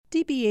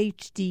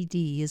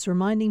CBHDD is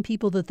reminding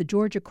people that the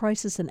Georgia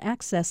Crisis and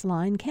Access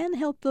Line can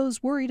help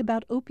those worried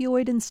about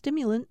opioid and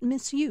stimulant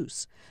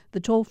misuse. The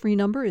toll-free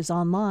number is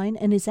online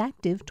and is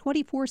active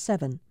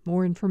 24/7.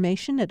 More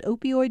information at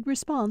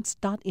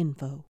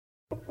opioidresponse.info.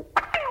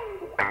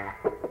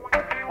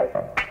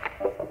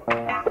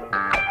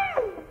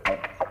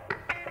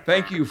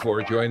 Thank you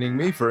for joining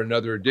me for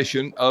another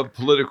edition of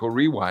Political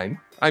Rewind.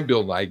 I'm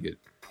Bill Nigut.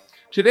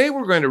 Today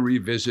we're going to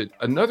revisit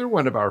another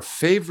one of our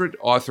favorite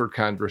author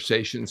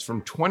conversations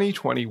from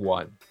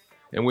 2021.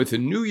 And with the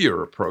new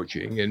year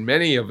approaching and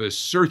many of us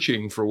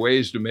searching for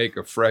ways to make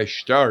a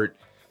fresh start,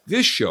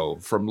 this show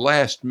from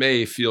last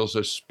May feels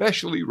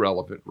especially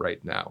relevant right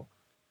now.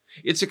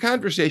 It's a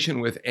conversation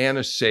with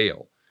Anna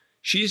Sale.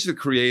 She's the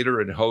creator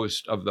and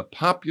host of the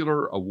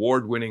popular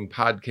award-winning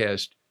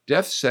podcast,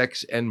 Death,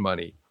 Sex, and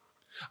Money.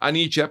 On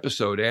each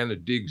episode, Anna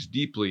digs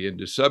deeply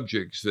into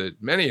subjects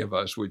that many of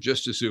us would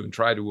just as soon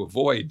try to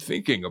avoid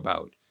thinking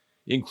about,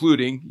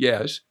 including,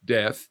 yes,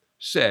 death,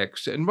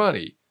 sex, and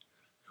money.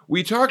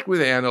 We talked with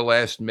Anna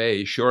last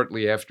May,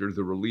 shortly after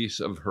the release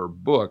of her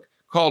book,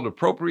 called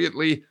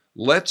appropriately,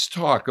 Let's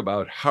Talk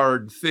About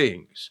Hard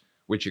Things,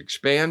 which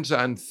expands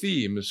on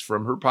themes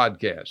from her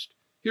podcast.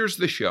 Here's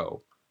the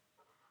show.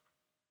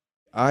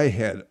 I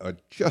had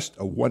just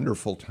a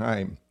wonderful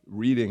time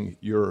reading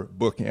your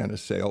book, Anna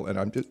Sale, and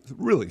I'm just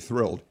really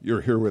thrilled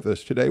you're here with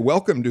us today.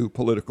 Welcome to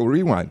Political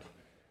Rewind.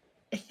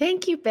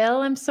 Thank you,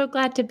 Bill. I'm so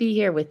glad to be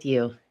here with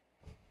you.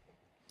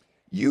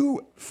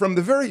 You, from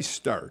the very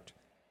start,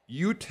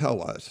 you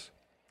tell us,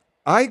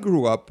 I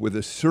grew up with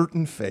a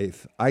certain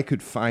faith I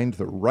could find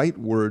the right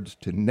words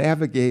to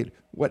navigate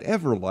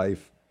whatever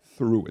life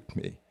threw at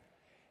me.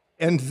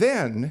 And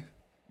then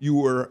you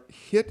were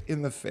hit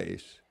in the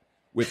face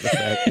with the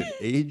fact that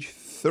age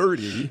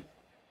 30,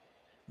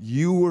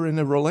 you were in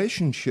a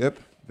relationship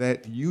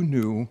that you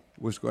knew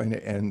was going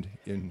to end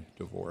in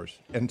divorce.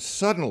 And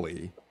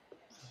suddenly,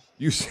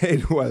 you say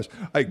to us,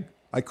 I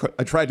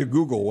tried to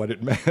Google what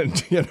it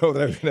meant, that I was going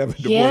to have a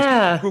divorce.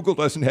 Yeah. Google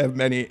doesn't have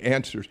many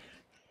answers.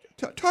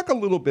 Talk a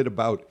little bit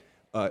about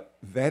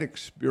that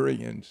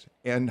experience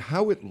and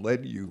how it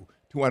led you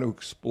to want to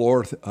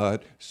explore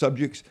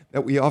subjects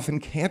that we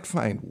often can't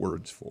find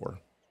words for.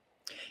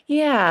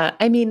 Yeah,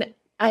 I mean,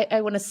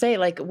 I want to say,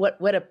 like,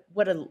 what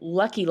a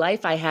lucky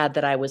life I had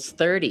that I was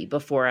 30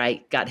 before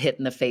I got hit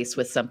in the face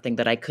with something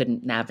that I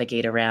couldn't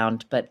navigate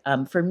around. But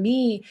for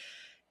me,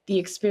 the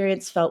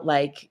experience felt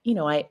like,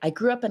 I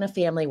grew up in a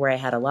family where I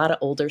had a lot of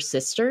older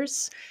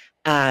sisters.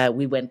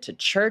 We went to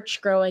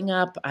church growing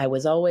up. I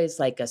was always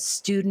like a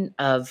student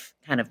of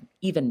kind of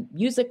even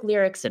music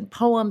lyrics and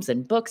poems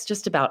and books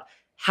just about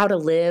how to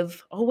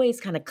live,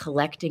 always kind of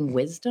collecting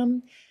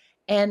wisdom.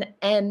 And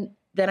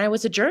then I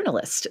was a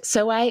journalist.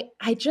 So I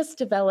just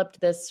developed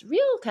this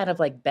real kind of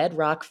like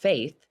bedrock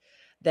faith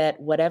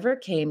that whatever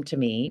came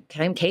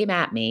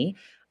at me,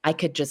 I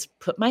could just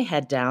put my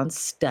head down,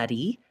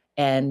 study,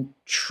 and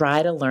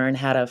try to learn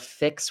how to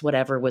fix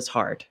whatever was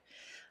hard.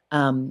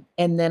 And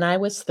then I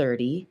was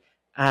 30.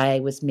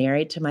 I was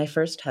married to my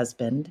first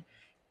husband,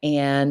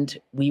 and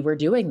we were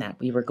doing that.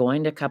 We were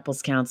going to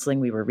couples counseling.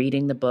 We were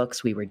reading the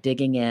books. We were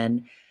digging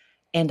in.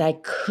 And I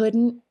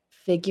couldn't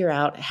figure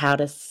out how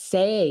to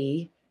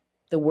say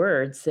the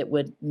words that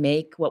would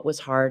make what was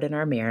hard in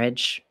our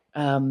marriage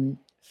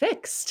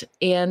fixed.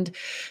 And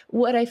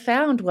what I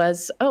found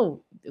was,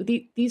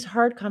 these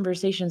hard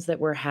conversations that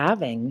we're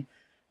having,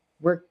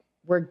 we're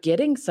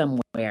getting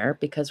somewhere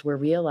because we're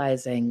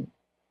realizing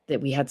that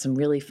we had some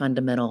really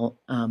fundamental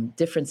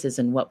differences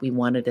in what we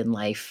wanted in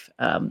life,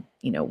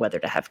 whether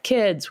to have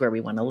kids, where we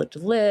want to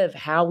live,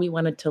 how we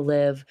wanted to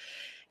live,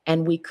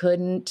 and we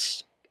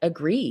couldn't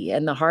agree.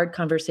 And the hard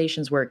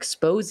conversations were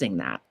exposing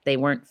that. They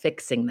weren't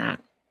fixing that.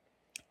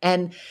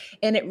 And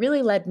it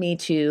really led me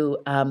to,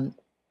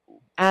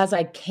 as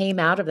I came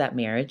out of that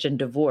marriage and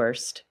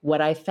divorced,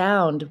 what I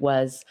found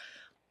was,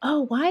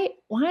 why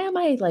am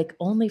I like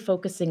only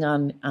focusing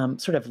on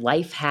sort of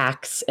life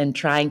hacks and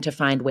trying to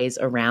find ways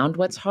around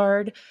what's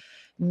hard?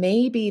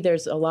 Maybe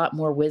there's a lot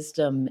more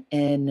wisdom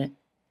in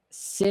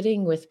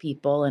sitting with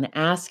people and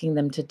asking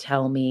them to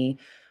tell me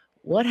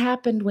what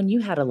happened when you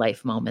had a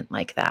life moment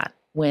like that,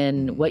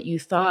 when what you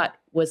thought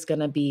was going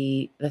to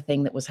be the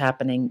thing that was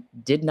happening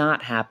did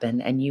not happen,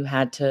 and you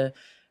had to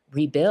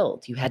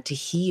rebuild, you had to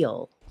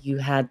heal, you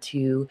had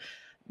to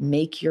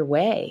make your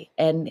way.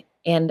 And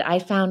I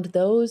found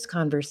those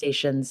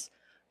conversations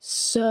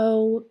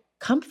so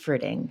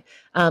comforting.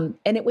 And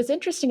it was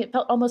interesting. It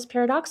felt almost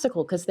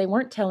paradoxical because they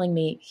weren't telling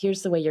me,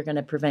 here's the way you're going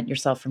to prevent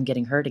yourself from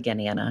getting hurt again,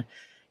 Anna.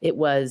 It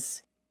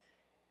was,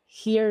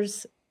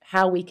 here's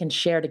how we can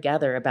share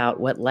together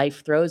about what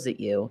life throws at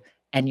you,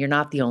 and you're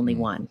not the only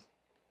one.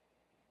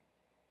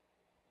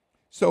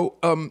 So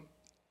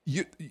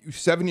you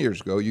 7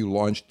 years ago, you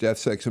launched Death,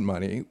 Sex, and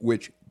Money,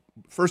 which,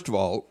 first of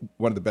all,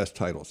 one of the best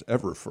titles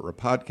ever for a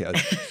podcast.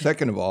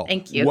 Second of all,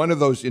 Thank you. One of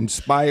those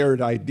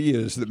inspired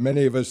ideas that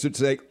many of us would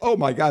say, oh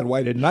my God,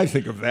 why didn't I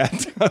think of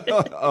that?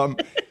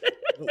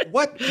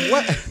 What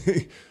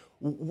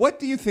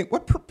do you think,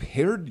 what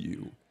prepared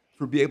you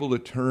for be able to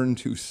turn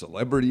to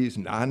celebrities,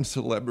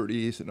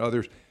 non-celebrities, and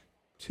others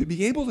to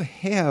be able to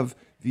have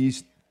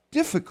these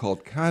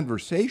difficult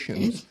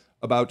conversations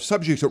about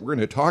subjects that we're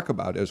going to talk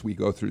about as we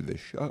go through this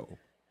show.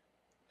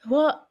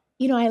 Well,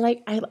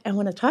 I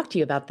want to talk to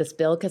you about this,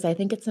 Bill, because I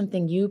think it's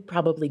something you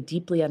probably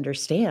deeply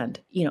understand.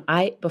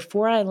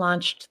 Before I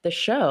launched the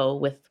show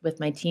with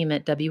my team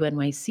at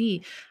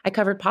WNYC, I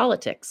covered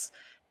politics.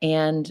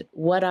 And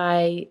what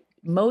I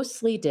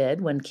mostly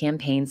did when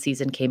campaign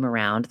season came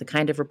around, the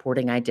kind of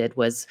reporting I did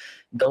was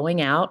going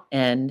out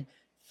and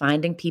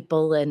finding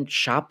people in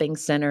shopping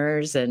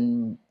centers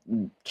and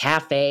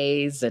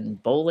cafes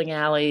and bowling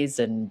alleys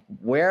and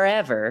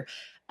wherever,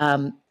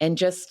 and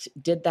just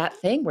did that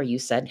thing where you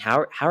said,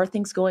 how are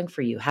things going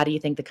for you? How do you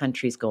think the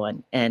country's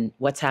going? And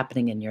what's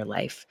happening in your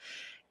life?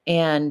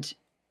 And,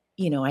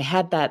 I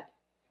had that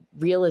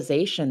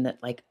realization that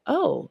like,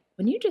 oh,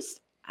 when you just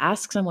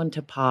ask someone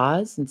to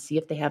pause and see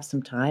if they have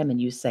some time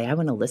and you say, I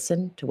want to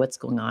listen to what's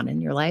going on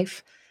in your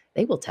life,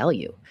 they will tell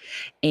you.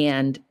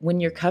 And when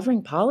you're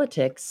covering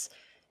politics,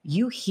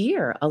 you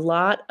hear a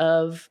lot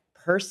of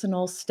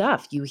personal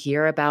stuff. You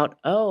hear about,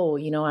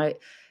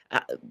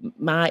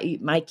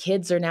 my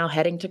kids are now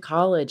heading to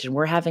college and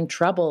we're having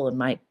trouble, and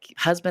my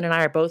husband and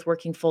I are both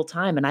working full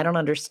time, and I don't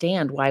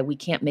understand why we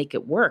can't make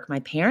it work. My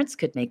parents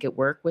could make it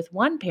work with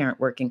one parent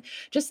working.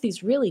 Just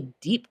these really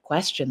deep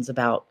questions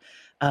about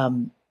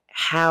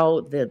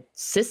how the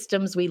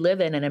systems we live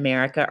in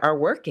America are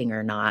working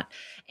or not.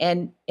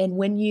 And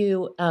when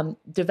you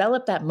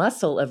develop that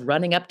muscle of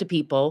running up to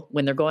people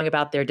when they're going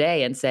about their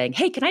day and saying,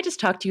 hey, can I just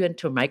talk to you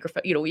into a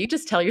microphone? Will you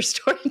just tell your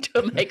story into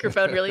a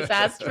microphone really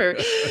fast?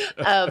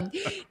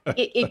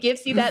 It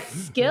gives you that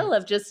skill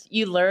of just,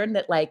 you learn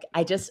that like,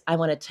 I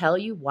want to tell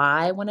you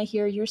why I want to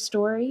hear your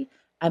story.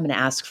 I'm going to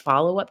ask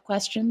follow-up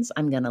questions.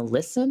 I'm going to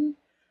listen,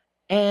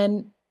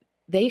 and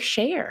they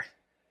share.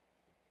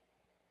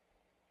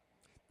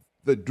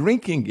 The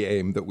drinking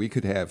game that we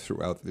could have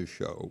throughout this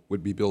show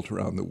would be built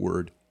around the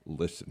word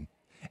listen.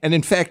 And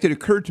in fact, it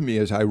occurred to me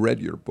as I read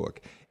your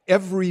book,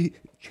 every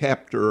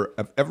chapter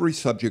of every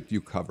subject you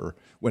cover,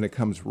 when it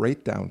comes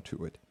right down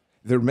to it,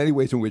 there are many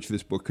ways in which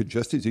this book could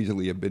just as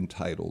easily have been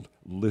titled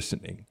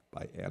Listening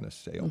by Anna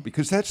Sale,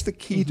 because that's the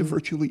key to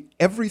virtually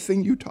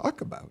everything you talk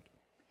about.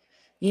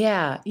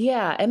 Yeah.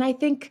 And I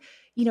think,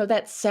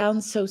 that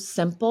sounds so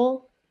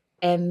simple.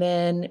 And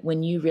then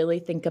when you really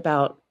think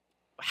about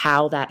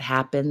how that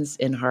happens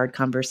in hard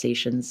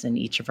conversations in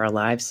each of our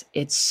lives,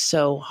 it's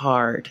so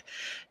hard,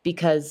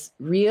 because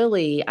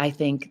really, I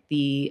think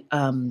the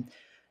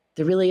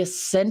really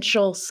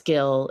essential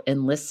skill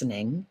in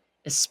listening,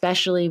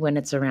 especially when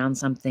it's around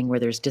something where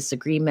there's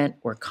disagreement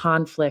or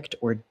conflict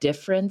or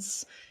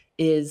difference,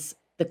 is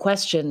the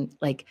question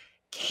like,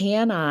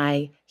 can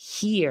I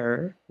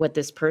hear what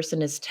this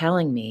person is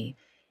telling me,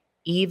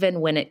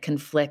 even when it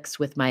conflicts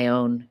with my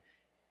own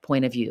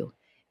point of view?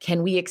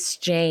 Can we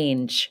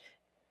exchange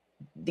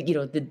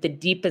the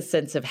deepest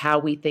sense of how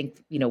we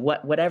think,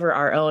 whatever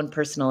our own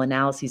personal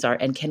analyses are,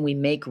 and can we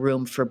make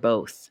room for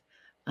both?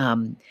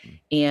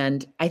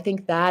 And I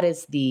think that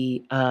is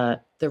the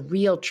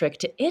real trick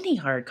to any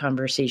hard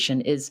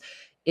conversation is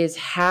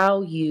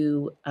how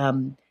you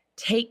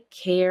take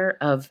care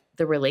of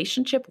the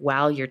relationship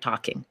while you're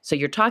talking. So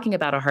you're talking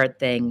about a hard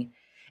thing,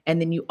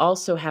 and then you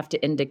also have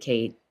to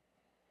indicate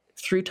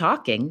through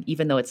talking,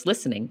 even though it's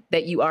listening,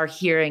 that you are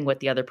hearing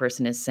what the other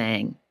person is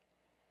saying.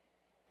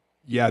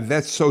 Yeah,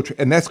 that's so true.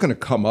 And that's going to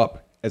come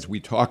up as we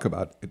talk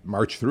about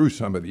march through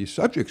some of these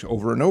subjects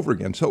over and over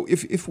again. So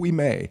if we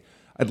may,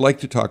 I'd like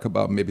to talk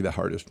about maybe the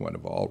hardest one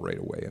of all right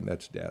away, and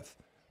that's death.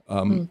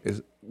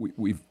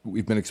 We've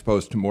been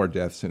exposed to more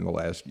deaths in the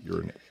last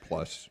year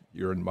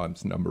and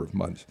months, number of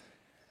months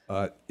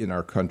in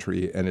our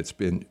country, and it's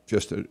been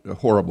just a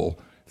horrible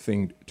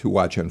thing to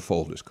watch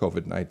unfold as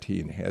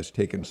COVID-19 has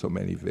taken so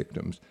many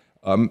victims.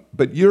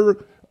 But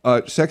your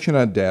section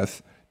on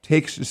death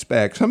takes us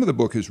back. Some of the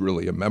book is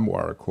really a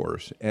memoir, of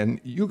course,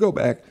 and you go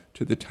back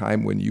to the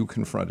time when you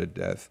confronted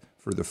death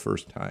for the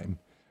first time,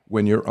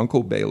 when your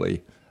Uncle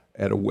Bailey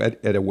at a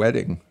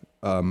wedding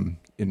in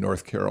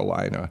North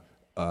Carolina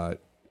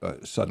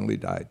suddenly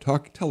died.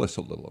 Tell us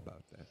a little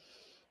about that.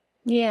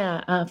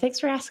 Yeah, thanks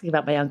for asking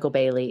about my Uncle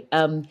Bailey.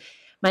 My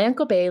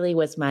Uncle Bailey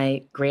was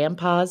my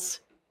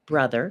grandpa's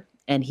brother,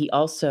 and he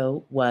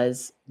also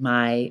was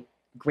my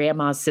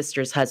grandma's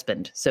sister's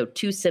husband. So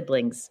two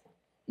siblings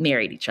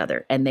married each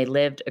other, and they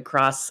lived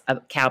across a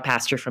cow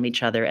pasture from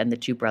each other, and the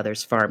two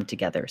brothers farmed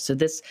together. So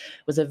this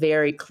was a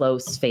very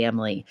close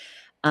family.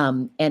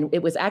 And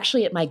it was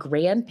actually at my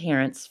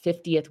grandparents'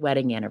 50th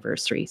wedding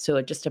anniversary. So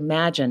just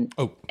imagine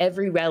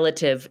every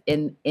relative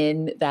in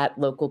that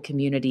local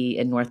community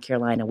in North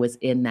Carolina was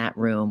in that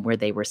room where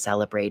they were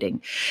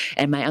celebrating.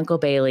 And my Uncle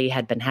Bailey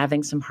had been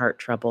having some heart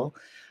trouble.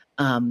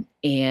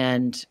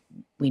 And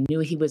we knew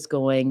he was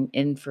going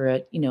in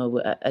for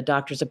a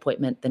doctor's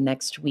appointment the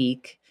next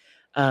week.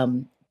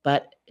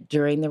 But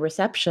during the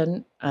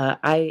reception,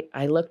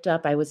 I looked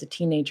up. I was a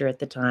teenager at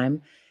the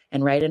time,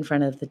 and right in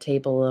front of the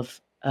table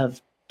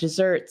of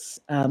desserts,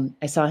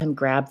 I saw him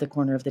grab the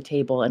corner of the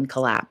table and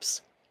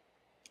collapse.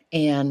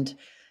 And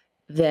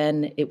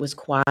then it was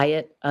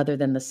quiet other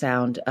than the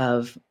sound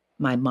of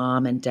my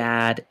mom and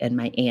dad and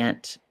my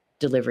aunt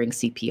delivering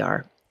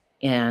CPR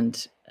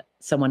and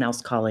someone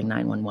else calling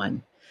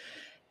 911.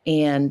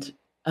 And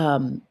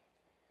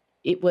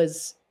it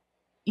was,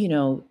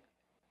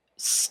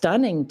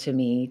 stunning to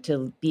me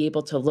to be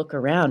able to look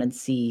around and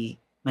see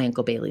my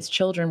Uncle Bailey's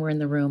children were in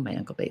the room. My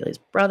Uncle Bailey's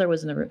brother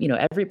was in the room.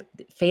 Every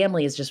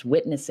family is just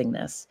witnessing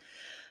this.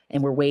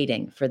 And we're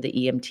waiting for the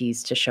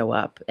EMTs to show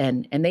up.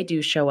 And they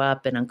do show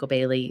up, and Uncle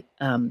Bailey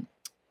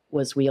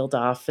was wheeled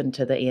off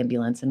into the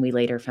ambulance, and we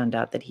later found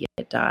out that he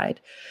had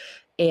died.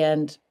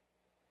 And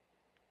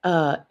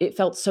it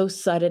felt so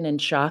sudden and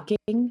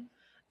shocking.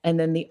 And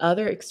then the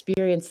other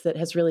experience that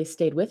has really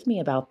stayed with me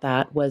about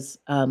that was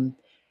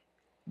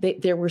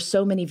there were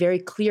so many very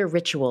clear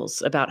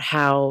rituals about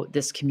how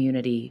this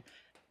community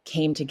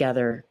came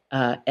together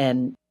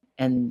and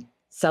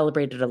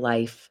celebrated a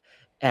life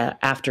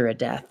after a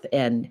death.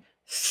 And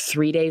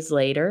 3 days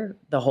later,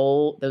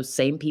 those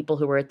same people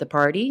who were at the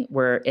party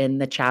were in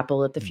the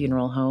chapel at the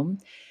funeral home,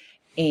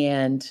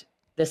 and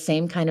the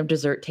same kind of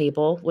dessert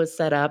table was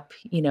set up,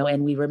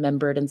 and we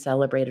remembered and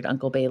celebrated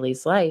Uncle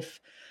Bailey's life.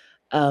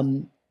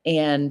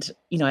 And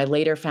I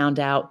later found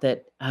out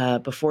that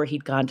before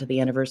he'd gone to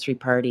the anniversary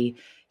party,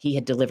 he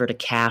had delivered a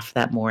calf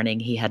that morning.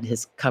 He had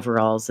his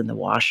coveralls in the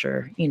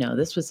washer.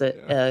 This was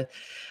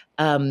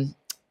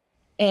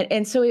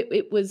and so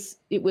it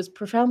was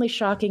profoundly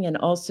shocking, and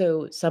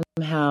also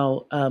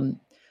somehow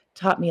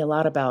taught me a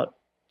lot about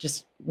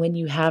just when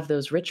you have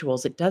those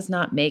rituals, it does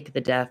not make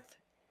the death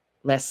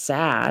less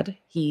sad.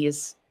 He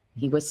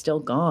was still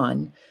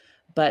gone,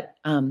 but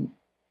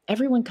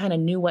everyone kind of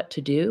knew what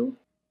to do.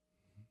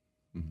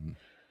 Mm-hmm.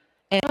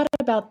 And I thought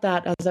about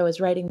that as I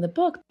was writing the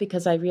book,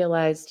 because I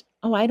realized,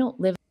 I don't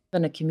live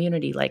in a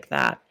community like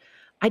that.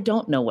 I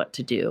don't know what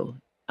to do.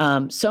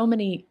 So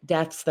many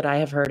deaths that I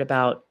have heard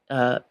about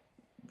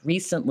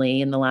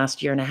recently in the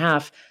last year and a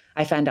half,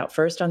 I found out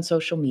first on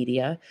social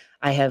media.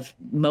 I have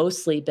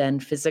mostly been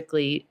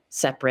physically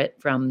separate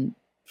from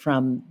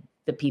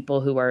the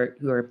people who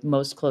are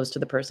most close to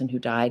the person who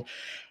died.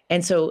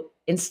 And so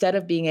instead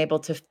of being able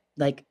to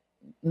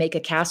make a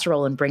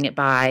casserole and bring it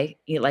by,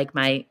 like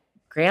my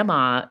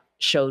grandma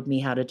showed me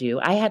how to do,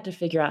 I had to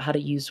figure out how to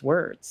use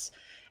words.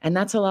 And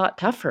that's a lot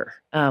tougher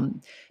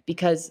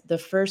because the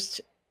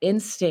first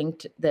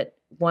instinct that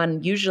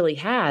one usually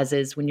has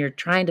is when you're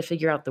trying to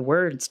figure out the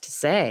words to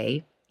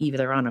say,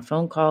 either on a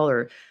phone call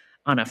or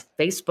on a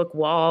Facebook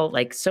wall,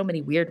 like so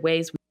many weird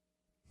ways.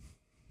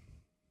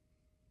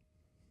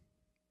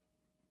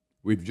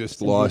 We've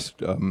just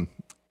lost.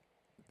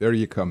 There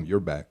you come. You're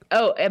back.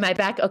 Oh, am I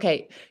back?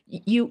 Okay.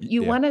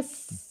 You want to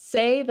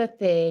say the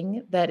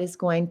thing that is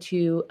going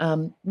to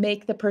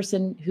make the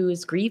person who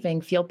is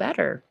grieving feel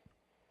better.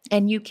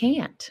 And you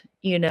can't,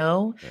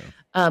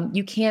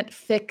 you can't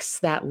fix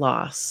that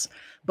loss.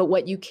 But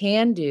what you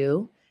can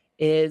do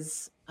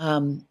is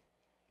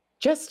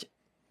just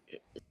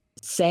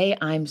say,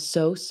 I'm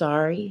so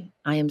sorry.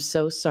 I am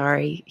so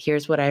sorry.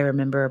 Here's what I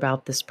remember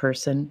about this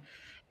person.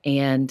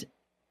 And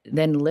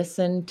then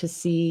listen to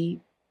see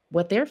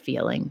what they're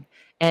feeling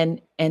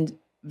and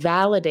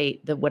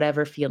validate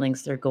whatever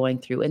feelings they're going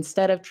through,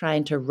 instead of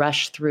trying to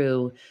rush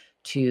through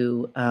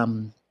to,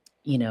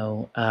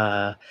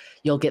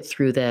 you'll get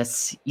through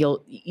this.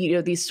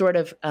 These sort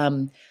of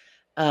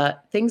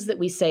things that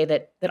we say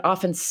that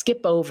often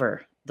skip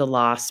over the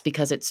loss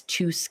because it's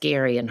too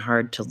scary and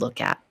hard to look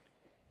at.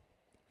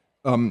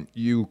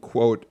 You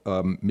quote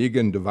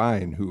Megan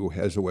Devine, who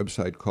has a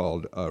website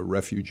called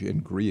Refuge in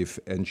Grief,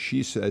 and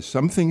she says,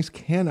 some things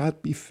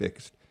cannot be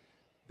fixed.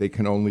 They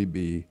can only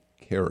be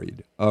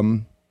carried.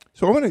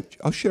 So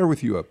I'll share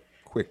with you a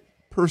quick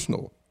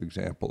personal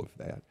example of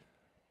that.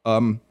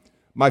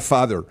 My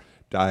father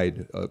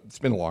died, it's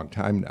been a long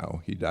time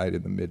now. He died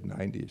in the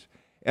mid-90s.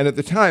 And at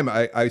the time,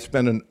 I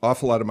spent an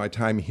awful lot of my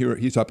time here.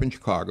 He's up in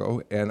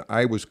Chicago, and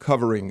I was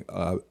covering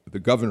the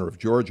governor of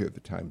Georgia at the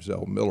time,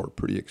 Zell Miller,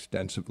 pretty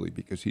extensively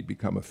because he'd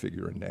become a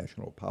figure in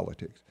national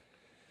politics.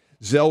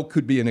 Zell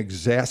could be an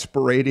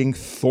exasperating,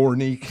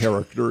 thorny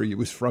character. He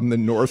was from the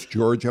North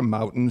Georgia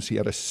mountains. He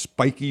had a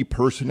spiky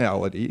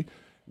personality.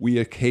 We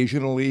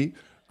occasionally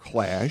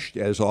clashed,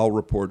 as all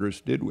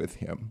reporters did with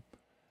him.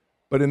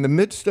 But in the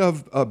midst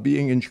of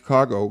being in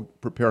Chicago,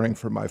 preparing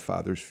for my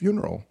father's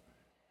funeral,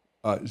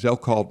 Zell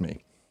called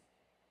me.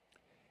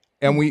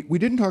 And we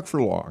didn't talk for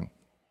long.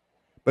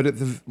 But at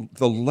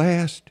the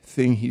last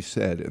thing he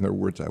said, and they're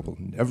words I will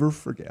never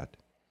forget,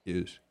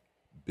 is,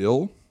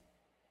 Bill,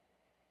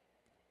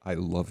 I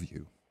love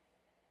you.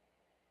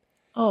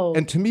 Oh.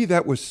 And to me,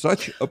 that was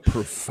such a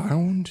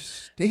profound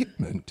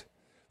statement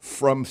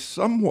from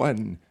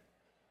someone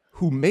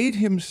who made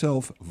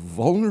himself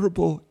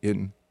vulnerable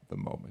in the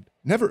moment.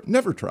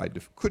 Never tried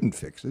to, couldn't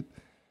fix it,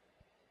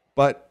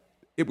 but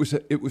it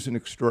was an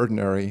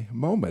extraordinary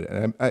moment,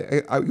 and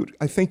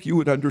I think you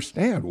would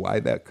understand why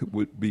that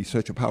would be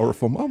such a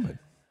powerful moment.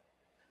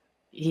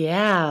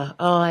 Yeah.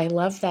 Oh, I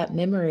love that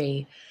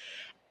memory,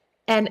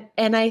 and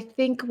I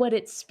think what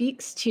it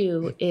speaks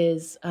to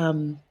is,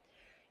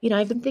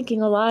 I've been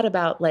thinking a lot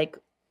about like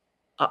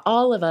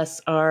all of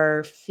us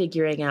are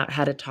figuring out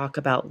how to talk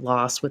about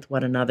loss with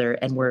one another,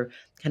 and we're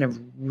kind of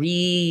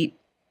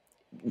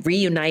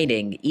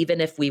reuniting,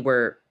 even if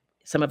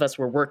some of us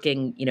were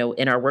working,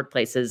 in our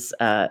workplaces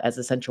as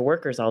essential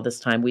workers all this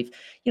time. We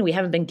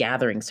haven't been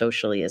gathering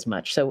socially as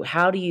much. So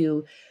how do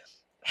you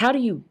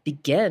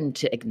begin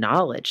to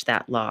acknowledge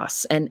that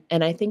loss? And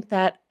I think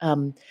that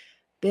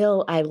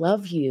Bill, I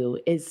love you,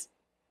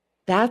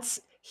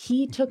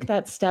 he took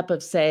that step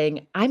of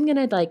saying, I'm going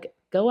to like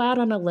go out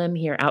on a limb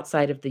here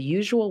outside of the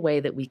usual way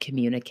that we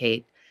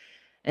communicate.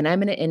 And I'm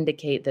going to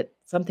indicate that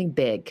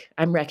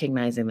I'm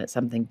recognizing that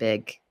something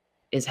big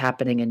is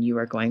happening and you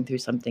are going through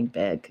something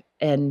big.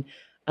 And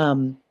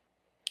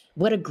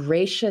what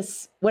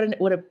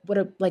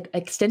a like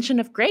extension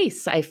of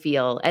grace I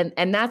feel.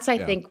 And that's, I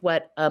think,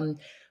 what,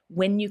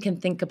 when you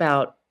can think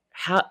about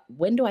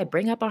when do I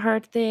bring up a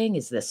hard thing?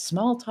 Is this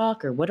small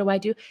talk or what do I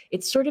do?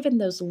 It's sort of in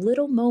those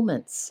little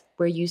moments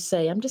where you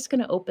say, I'm just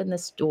going to open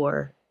this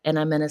door and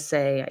I'm going to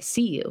say, I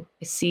see you.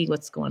 I see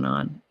what's going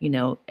on,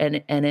 and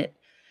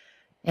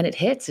it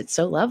hits. It's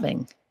so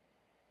loving.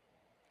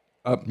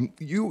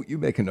 You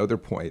make another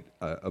point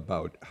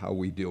about how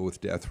we deal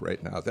with death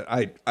right now that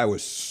I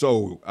was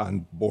so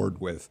on board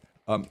with.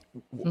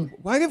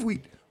 Why have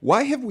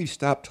we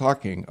stopped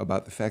talking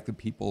about the fact that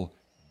people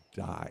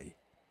die?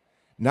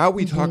 Now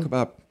we talk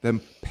about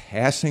them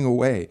passing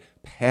away,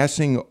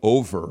 passing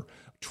over,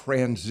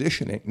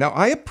 transitioning. Now,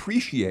 I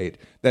appreciate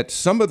that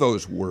some of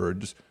those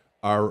words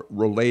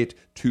relate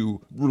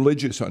to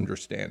religious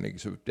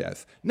understandings of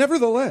death.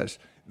 Nevertheless,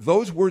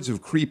 those words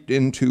have creeped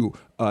into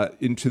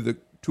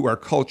our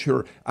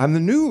culture on the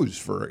news,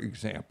 for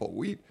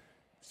example.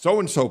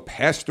 So-and-so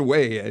passed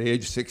away at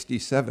age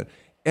 67.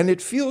 And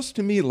it feels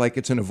to me like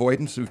it's an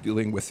avoidance of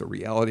dealing with the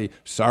reality.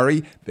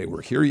 Sorry, they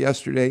were here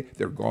yesterday,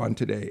 they're gone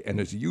today.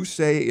 And as you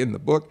say in the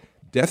book,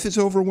 death is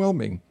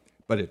overwhelming,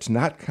 but it's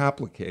not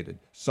complicated.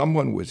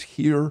 Someone was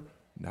here,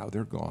 now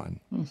they're gone.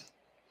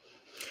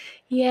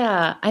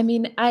 Yeah, I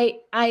mean,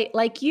 I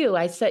like you,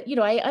 I said,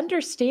 I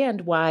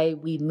understand why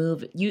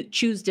you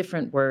choose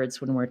different words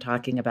when we're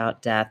talking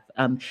about death.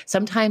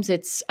 Sometimes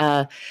it's,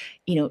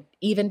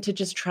 even to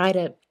just try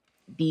to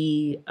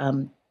be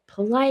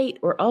polite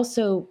or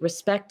also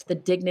respect the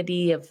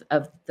dignity of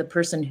the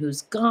person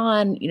who's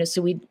gone,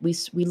 so we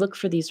look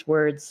for these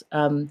words.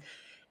 And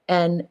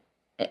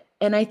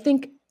I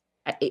think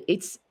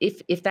it's,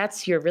 if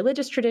that's your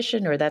religious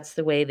tradition or that's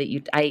the way that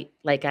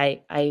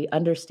I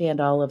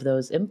understand all of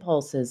those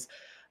impulses,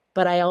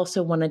 but I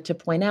also wanted to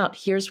point out,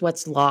 here's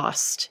what's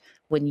lost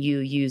when you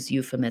use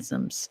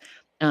euphemisms.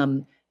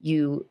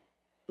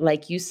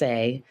 Like you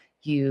say,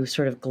 you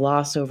sort of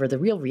gloss over the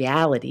real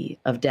reality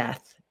of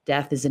death.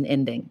 Death is an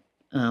ending.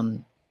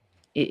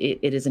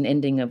 It is an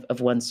ending of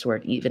one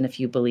sort. Even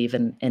if you believe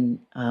in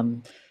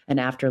an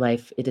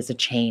afterlife, it is a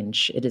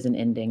change. It is an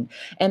ending.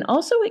 And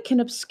also it can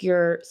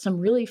obscure some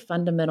really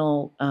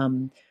fundamental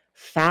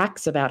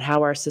facts about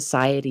how our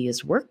society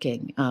is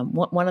working.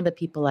 One of the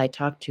people I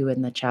talked to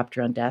in the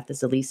chapter on death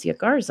is Alicia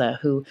Garza,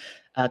 who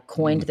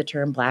coined the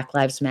term Black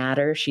Lives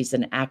Matter. She's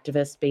an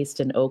activist based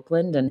in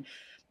Oakland.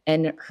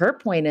 And her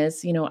point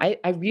is,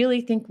 I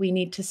really think we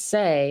need to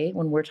say,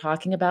 when we're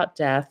talking about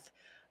death,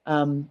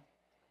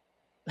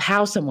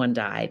 how someone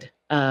died.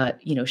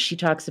 She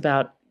talks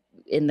about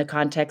in the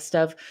context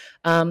of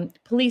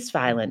police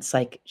violence,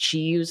 like she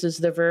uses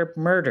the verb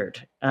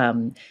murdered.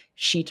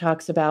 She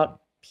talks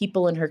about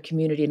people in her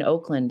community in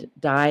Oakland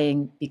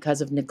dying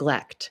because of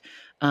neglect.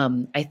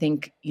 I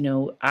think,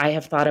 I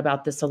have thought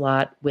about this a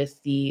lot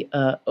with the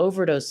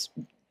overdose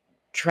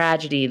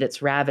tragedy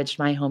that's ravaged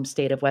my home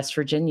state of West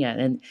Virginia,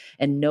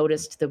 and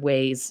noticed the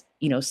ways,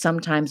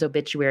 sometimes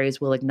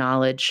obituaries will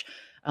acknowledge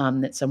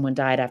that someone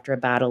died after a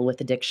battle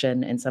with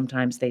addiction, and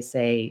sometimes they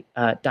say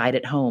died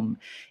at home.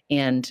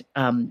 And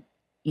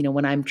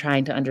when I'm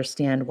trying to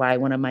understand why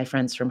one of my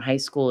friends from high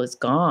school is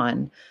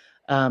gone,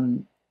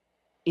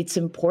 it's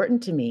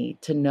important to me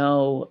to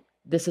know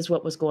this is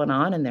what was going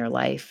on in their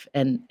life,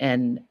 and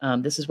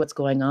this is what's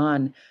going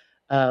on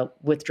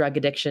with drug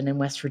addiction in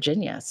West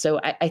Virginia. So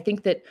I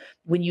think that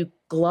when you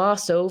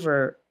gloss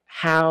over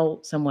how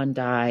someone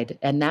died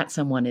and that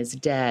someone is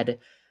dead,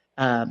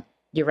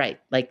 you're right.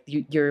 Like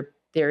you're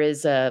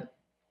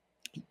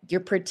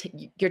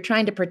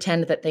trying to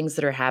pretend that things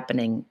that are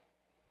happening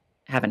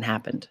haven't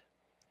happened.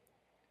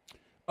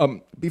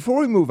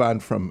 Before we move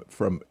on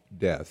from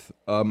death,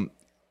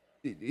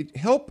 it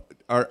help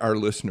our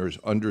listeners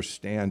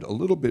understand a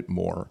little bit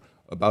more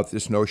about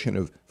this notion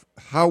of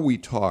how we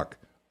talk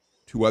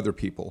to other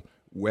people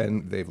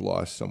when they've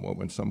lost someone,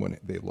 when someone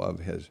they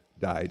love has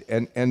died.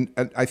 And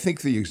I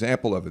think the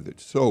example of it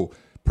that's so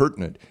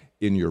pertinent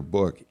in your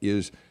book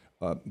is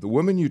the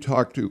woman you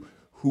talked to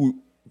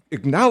who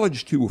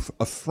acknowledged to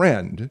a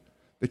friend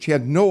that she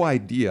had no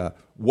idea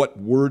what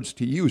words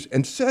to use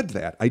and said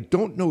that, I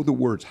don't know the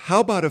words. How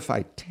about if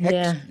I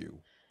text you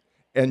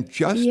and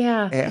just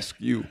ask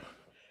you?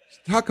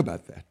 Talk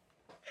about that.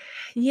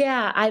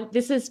 Yeah,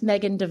 this is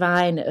Megan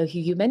Devine, who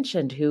you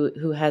mentioned,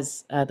 who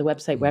has the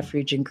website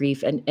Refuge in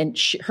Grief, and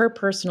her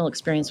personal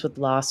experience with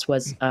loss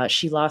was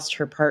she lost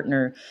her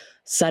partner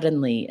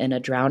suddenly in a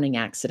drowning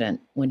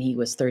accident when he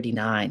was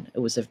 39. It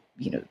was a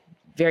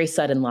very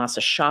sudden loss,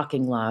 a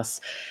shocking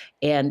loss,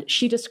 and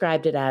she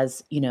described it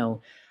as you're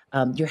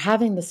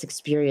having this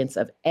experience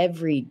of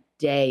every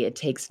day. It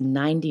takes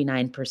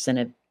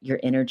 99% of your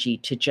energy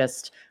to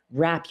just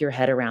wrap your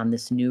head around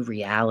this new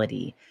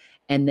reality,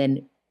 and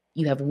then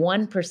you have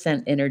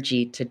 1%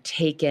 energy to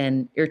take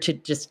in or to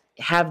just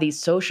have these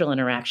social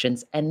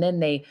interactions, and then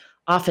they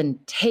often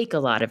take a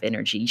lot of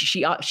energy.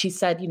 She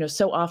said,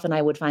 so often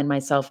I would find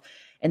myself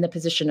in the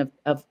position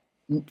of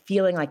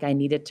feeling like I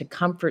needed to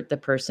comfort the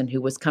person who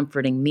was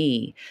comforting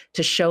me,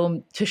 to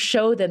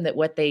show them that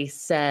what they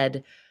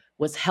said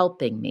was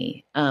helping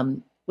me,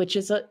 which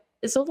is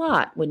a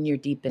lot when you're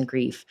deep in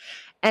grief.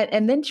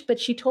 And then, but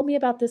she told me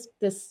about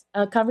this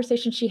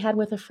conversation she had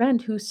with a friend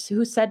who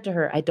said to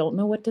her, "I don't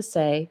know what to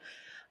say,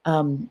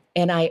 and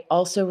I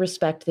also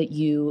respect that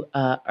you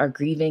are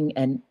grieving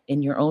and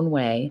in your own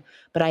way,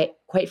 but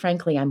quite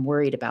frankly, I'm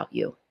worried about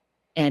you,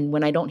 and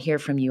when I don't hear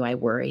from you, I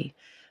worry.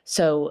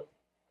 So,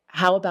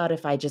 how about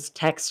if I just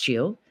text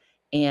you,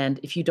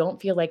 and if you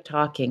don't feel like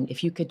talking,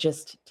 if you could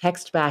just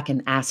text back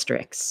an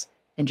asterisk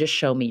and just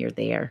show me you're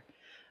there."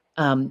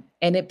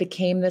 And it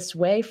became this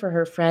way for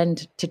her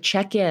friend to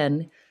check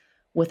in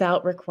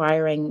without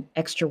requiring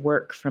extra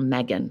work from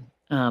Megan.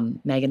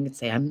 Megan would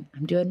say, I'm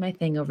doing my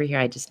thing over here.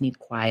 I just need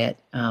quiet.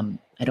 I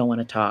don't want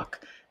to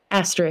talk.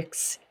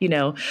 Asterisks,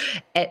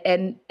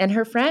 and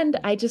her friend,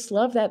 I just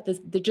love that.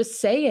 They're just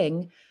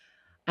saying,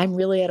 I'm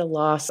really at a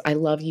loss. I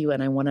love you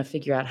and I want to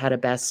figure out how to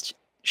best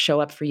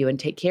show up for you and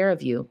take care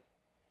of you,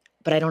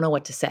 but I don't know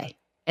what to say.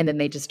 And then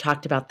they just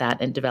talked about that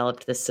and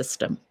developed this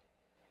system.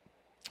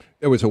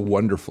 It was a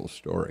wonderful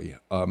story,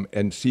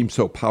 and seems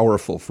so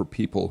powerful for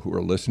people who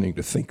are listening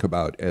to think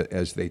about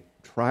as they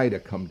try to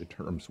come to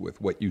terms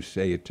with what you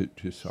say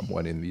to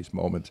someone in these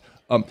moments.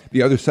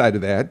 The other side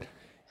of that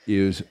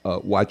is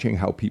watching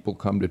how people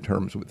come to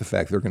terms with the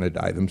fact they're going to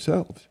die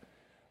themselves.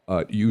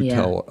 You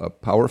tell a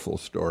powerful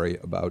story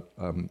about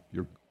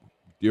your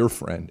dear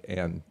friend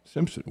Ann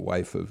Simpson,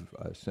 wife of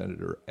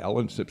Senator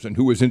Alan Simpson,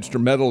 who was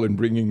instrumental in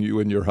bringing you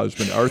and your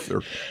husband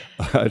Arthur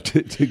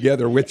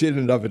together, which in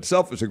and of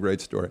itself is a great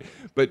story.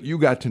 But you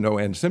got to know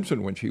Ann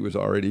Simpson when she was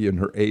already in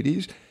her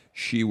 80s.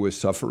 She was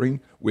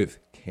suffering with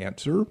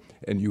cancer,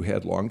 and you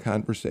had long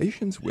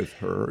conversations with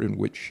her in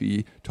which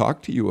she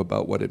talked to you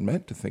about what it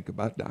meant to think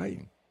about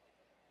dying.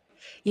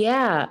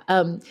 Yeah.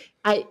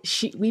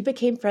 We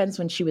became friends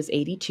when she was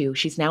 82.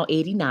 She's now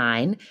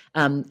 89.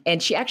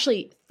 And she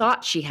actually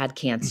thought she had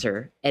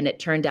cancer, and it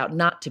turned out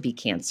not to be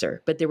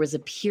cancer. But there was a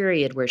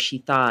period where she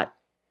thought,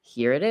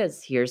 here it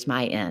is, here's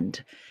my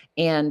end.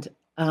 And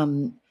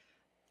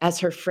as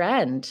her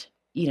friend,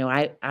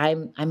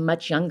 I'm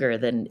much younger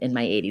than in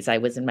my 80s. I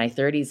was in my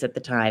 30s at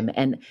the time.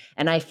 And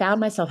I found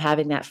myself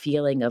having that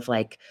feeling of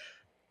like,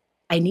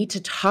 I need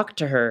to talk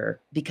to her,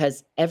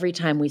 because every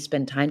time we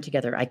spend time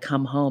together, I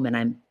come home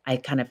and I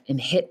kind of am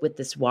hit with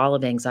this wall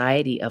of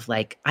anxiety of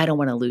like, I don't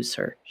want to lose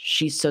her.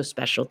 She's so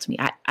special to me.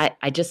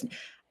 I just,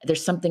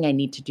 there's something I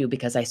need to do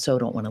because I so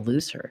don't want to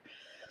lose her.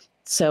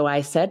 So I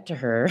said to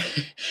her,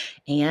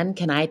 Anne,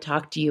 can I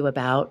talk to you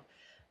about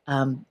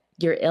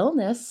your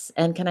illness?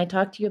 And can I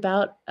talk to you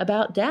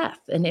about death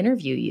and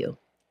interview you?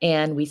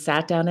 And we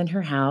sat down in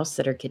her house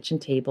at her kitchen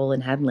table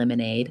and had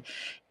lemonade.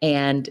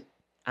 And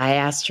I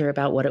asked her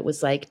about what it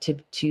was like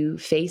to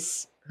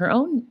face her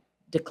own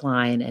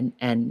decline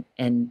and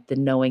the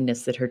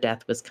knowingness that her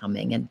death was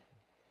coming. And,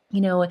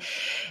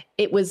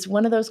 it was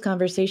one of those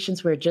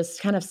conversations where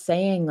just kind of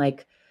saying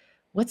like,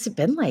 what's it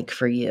been like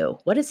for you?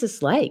 What is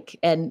this like?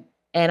 And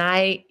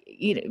I,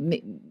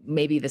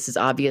 maybe this is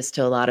obvious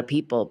to a lot of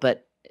people,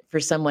 but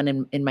for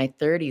someone in my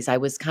 30s, I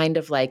was kind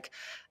of liked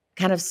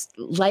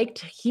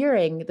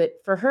hearing that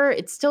for her,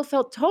 it still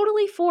felt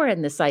totally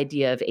foreign, this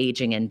idea of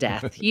aging and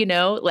death,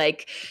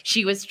 like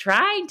she was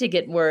trying to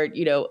get more,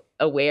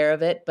 aware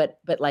of it, but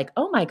like,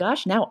 oh my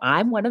gosh, now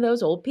I'm one of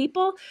those old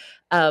people.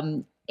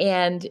 And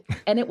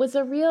it was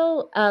a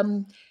real,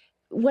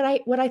 what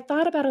I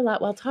thought about a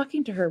lot while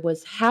talking to her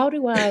was, how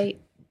do I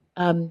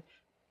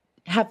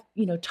have,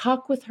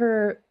 talk with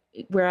her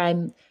where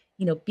I'm,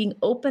 being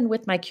open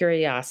with my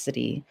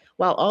curiosity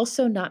while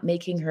also not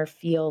making her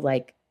feel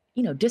like,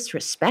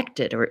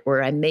 disrespected,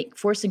 or I'm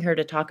forcing her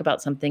to talk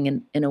about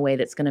something in a way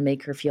that's going to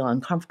make her feel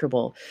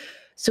uncomfortable.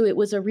 So it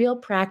was a real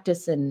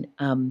practice in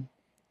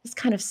just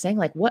kind of saying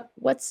like,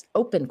 what's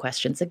open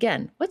questions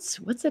again? What's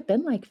it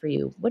been like for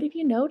you? What have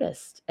you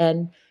noticed?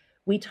 And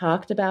we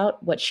talked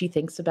about what she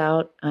thinks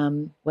about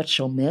what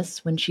she'll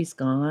miss when she's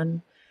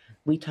gone.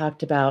 We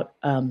talked about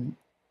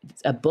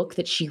a book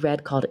that she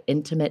read called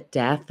Intimate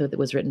Death, that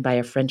was written by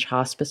a French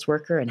hospice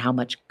worker, and how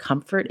much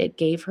comfort it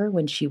gave her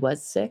when she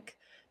was sick.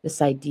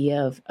 This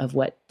idea of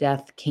what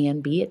death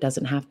can be. It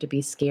doesn't have to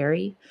be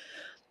scary.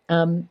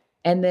 And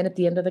then at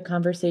the end of the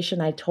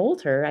conversation, I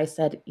told her, I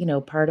said,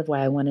 part of why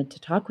I wanted to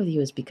talk with you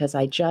is because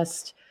I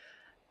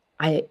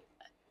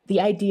the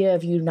idea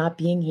of you not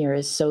being here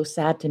is so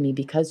sad to me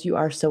because you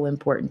are so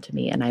important to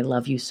me and I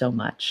love you so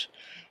much.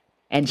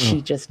 And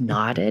she just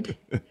nodded.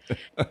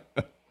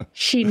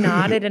 She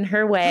nodded in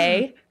her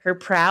way, her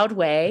proud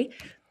way.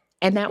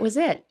 And that was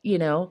it,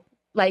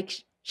 like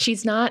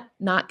she's not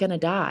going to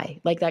die.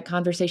 Like that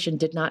conversation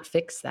did not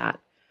fix that.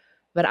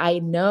 But I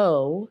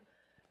know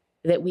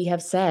that we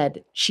have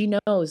said, she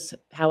knows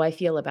how I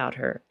feel about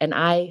her. And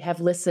I have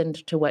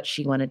listened to what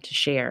she wanted to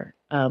share.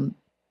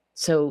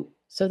 So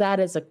that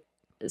is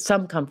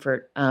some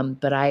comfort.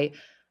 But I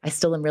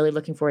still am really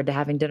looking forward to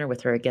having dinner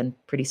with her again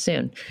pretty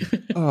soon.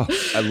 Oh,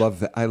 I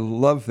love that. I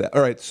love that.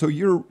 All right. So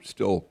you're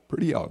still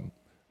pretty young.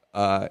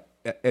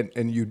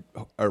 And you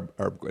are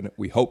going to,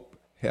 we hope,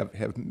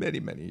 have many,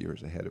 many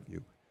years ahead of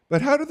you.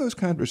 But how do those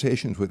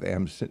conversations with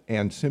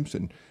Anne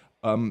Simpson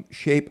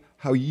shape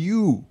how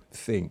you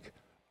think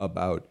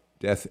about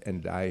death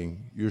and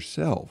dying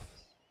yourself?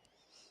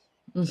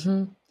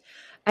 Mm-hmm.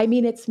 I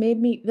mean, it's made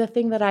me, the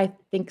thing that I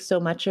think so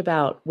much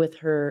about with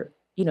her,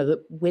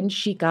 when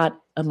she got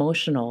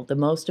emotional, the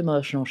most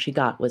emotional she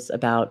got was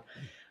about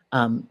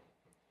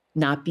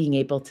not being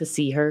able to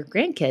see her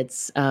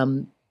grandkids,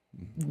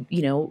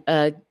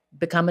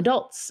 become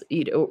adults,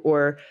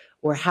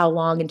 or how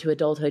long into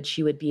adulthood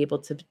she would be able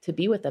to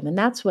be with them. And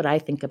that's what I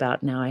think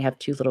about now. I have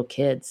 2 little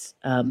kids.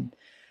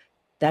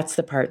 That's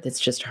the part that's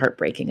just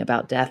heartbreaking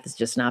about death, is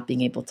just not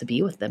being able to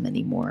be with them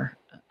anymore.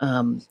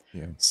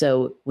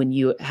 So when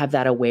you have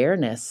that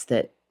awareness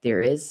that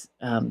there is,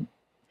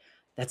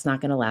 that's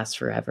not going to last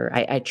forever.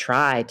 I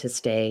try to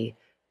stay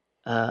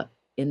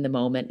in the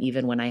moment,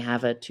 even when I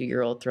have a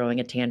 2-year-old throwing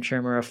a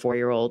tantrum or a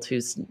 4-year-old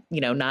who's,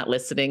 not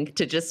listening,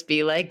 to just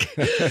be like,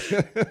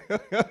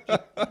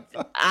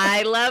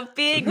 I love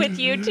being with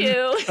you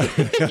too.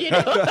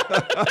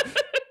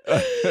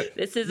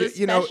 This is a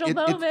special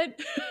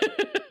moment.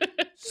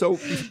 So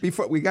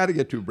before we got to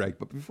get to a break,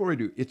 but before we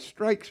do, it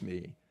strikes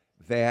me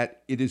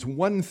that it is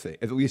one thing,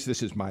 at least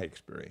this is my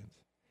experience,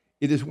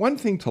 it is one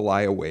thing to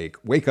lie awake,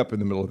 wake up in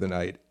the middle of the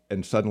night,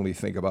 and suddenly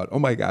think about, oh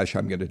my gosh,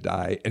 I'm going to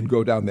die, and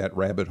go down that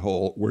rabbit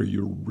hole where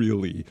you're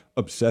really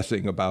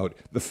obsessing about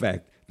the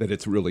fact that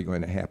it's really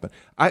going to happen.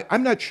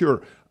 I'm not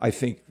sure I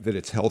think that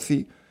it's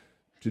healthy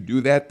to do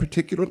that,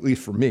 particularly, at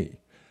least for me.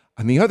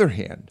 On the other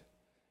hand,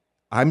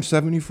 I'm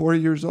 74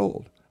 years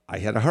old. I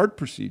had a heart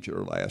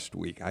procedure last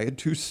week. I had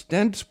 2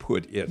 stents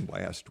put in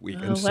last week.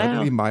 And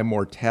suddenly my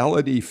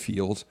mortality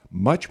feels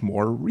much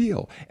more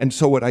real. And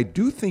so what I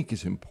do think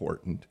is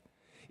important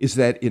is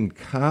that in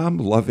calm,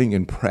 loving,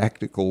 and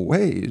practical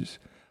ways,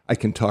 I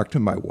can talk to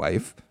my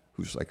wife,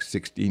 who's like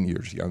 16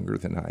 years younger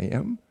than I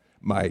am,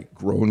 my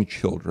grown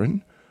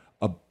children,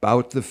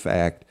 about the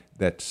fact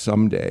that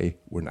someday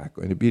we're not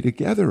going to be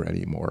together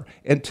anymore.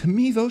 And to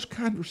me, those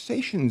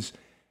conversations,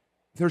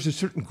 there's a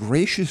certain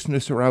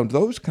graciousness around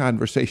those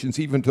conversations,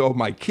 even though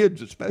my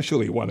kids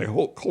especially want to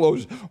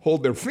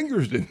hold their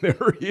fingers in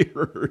their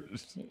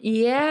ears.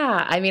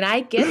 Yeah. I mean,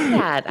 I get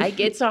that.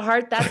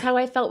 That's how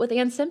I felt with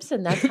Anne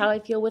Simpson. That's how I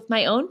feel with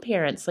my own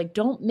parents. Like,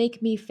 don't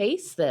make me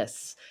face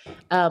this.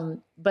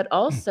 But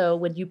also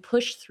when you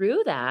push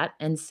through that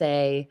and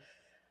say,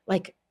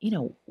 like,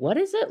 what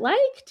is it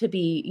like to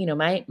be,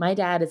 my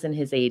dad is in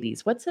his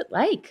 80s. What's it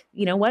like?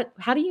 What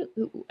are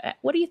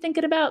you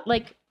thinking about,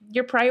 like,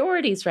 your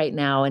priorities right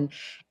now?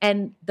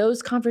 And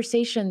those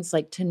conversations,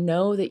 like, to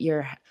know that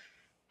you're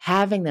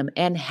having them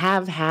and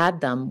have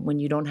had them when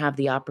you don't have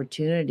the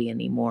opportunity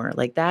anymore.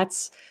 Like,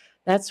 that's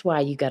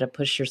why you got to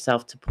push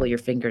yourself to pull your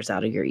fingers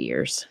out of your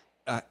ears.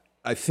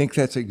 I think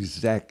that's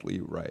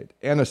exactly right.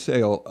 Anna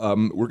Sale,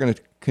 we're going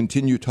to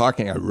continue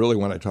talking. I really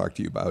want to talk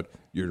to you about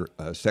your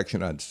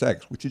section on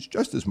sex, which is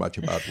just as much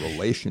about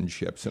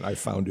relationships, and I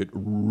found it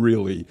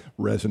really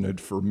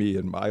resonant for me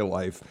in my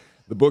life.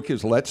 The book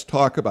is Let's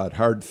Talk About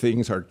Hard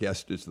Things. Our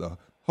guest is the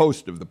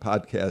host of the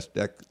podcast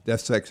Death,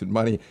 Sex, and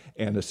Money,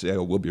 Anna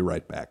Sale. We'll be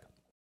right back.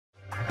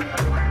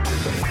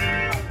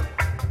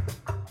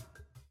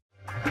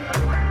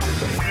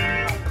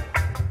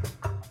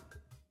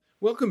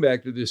 Welcome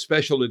back to this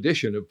special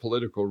edition of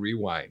Political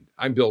Rewind.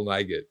 I'm Bill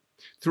Nigut.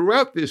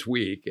 Throughout this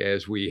week,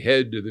 as we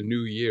head to the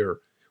new year,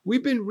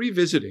 we've been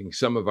revisiting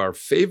some of our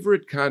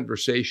favorite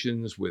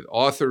conversations with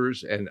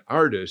authors and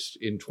artists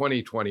in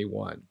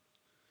 2021.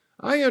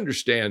 I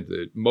understand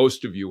that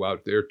most of you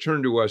out there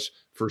turn to us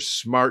for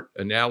smart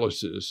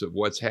analysis of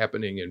what's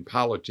happening in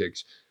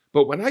politics,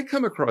 but when I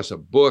come across a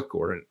book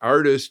or an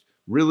artist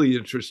really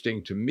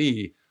interesting to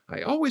me,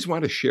 I always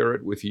want to share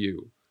it with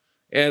you.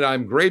 And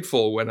I'm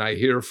grateful when I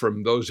hear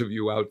from those of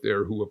you out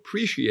there who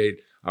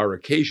appreciate our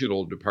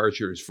occasional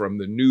departures from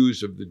the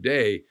news of the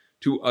day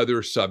to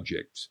other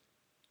subjects.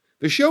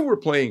 The show we're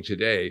playing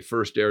today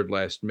first aired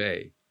last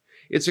May.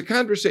 It's a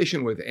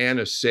conversation with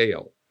Anna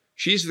Sale.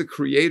 She's the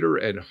creator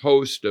and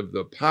host of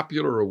the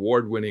popular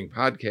award-winning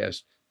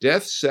podcast,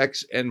 Death,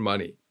 Sex, and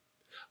Money.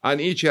 On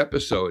each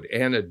episode,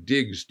 Anna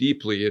digs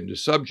deeply into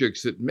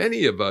subjects that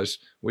many of us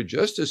would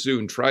just as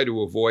soon try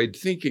to avoid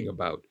thinking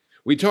about.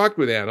 We talked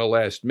with Anna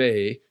last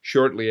May,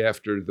 shortly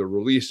after the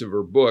release of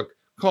her book,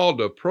 called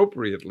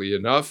appropriately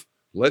enough,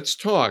 Let's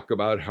Talk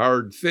About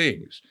Hard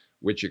Things,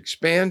 which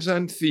expands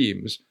on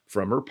themes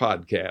from her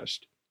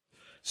podcast.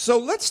 So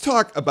let's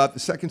talk about the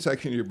second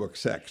section of your book,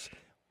 Sex.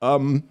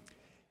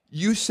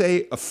 You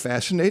say a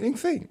fascinating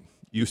thing.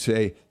 You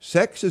say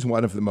sex is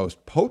one of the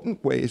most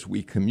potent ways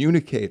we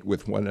communicate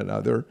with one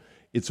another.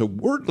 It's a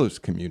wordless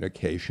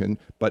communication,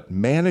 but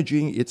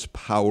managing its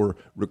power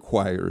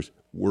requires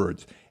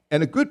words.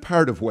 And a good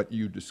part of what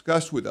you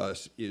discuss with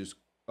us is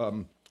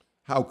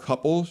how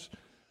couples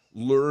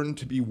learn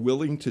to be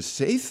willing to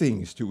say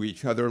things to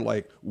each other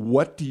like,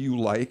 what do you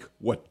like?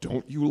 What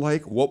don't you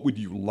like? What would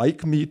you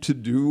like me to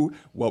do?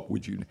 What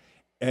would you...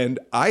 And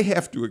I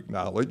have to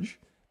acknowledge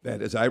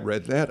that as I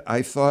read that,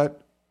 I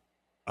thought,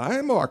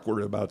 I'm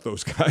awkward about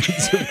those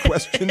kinds of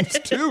questions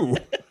too.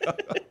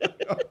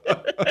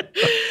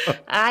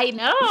 I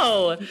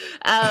know.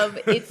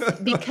 It's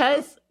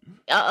because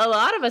a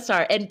lot of us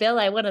are. And Bill,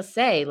 I want to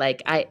say,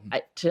 like, I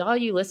to all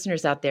you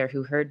listeners out there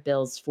who heard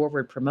Bill's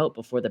forward promote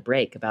before the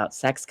break about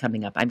sex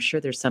coming up, I'm sure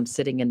there's some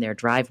sitting in their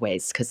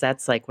driveways because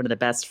that's like one of the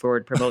best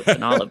forward promotes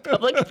in all of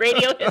public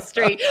radio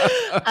history.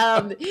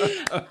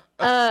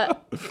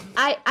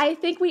 I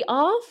think we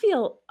all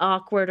feel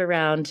awkward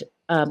around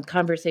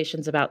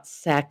conversations about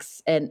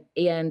sex and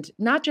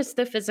not just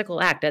the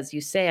physical act. As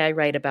you say, I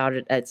write about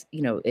it as,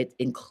 it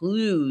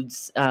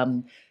includes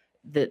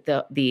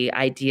the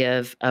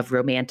idea of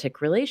romantic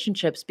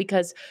relationships,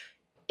 because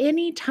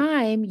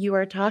anytime you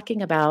are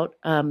talking about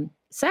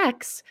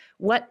sex,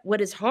 what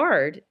is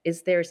hard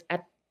is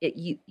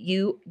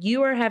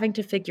you are having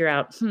to figure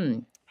out,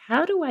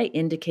 how do I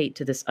indicate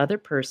to this other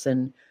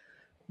person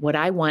what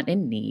I want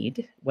and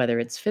need, whether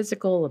it's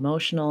physical,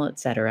 emotional,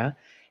 etc.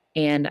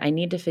 And I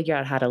need to figure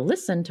out how to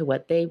listen to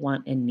what they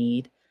want and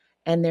need.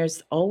 And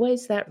there's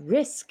always that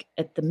risk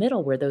at the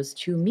middle where those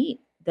two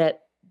meet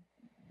that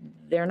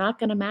they're not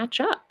going to match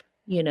up.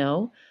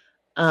 The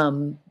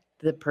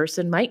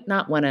person might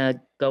not want to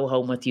go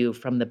home with you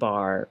from the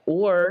bar,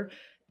 or,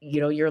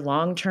 your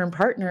long-term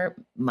partner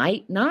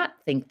might not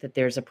think that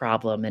there's a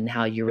problem in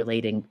how you're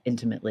relating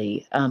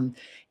intimately.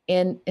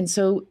 And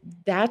so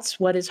that's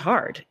what is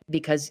hard,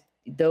 because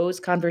those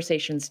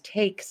conversations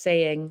take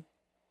saying,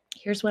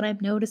 here's what I'm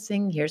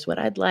noticing, here's what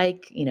I'd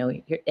like,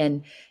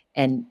 and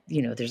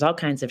there's all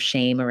kinds of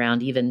shame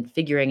around even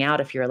figuring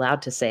out if you're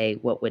allowed to say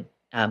what would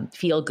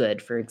feel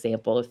good, for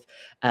example.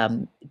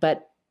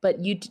 But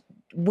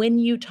when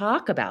you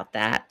talk about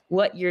that,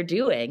 what you're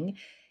doing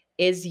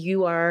is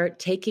you are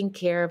taking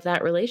care of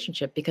that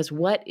relationship, because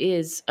what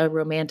is a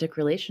romantic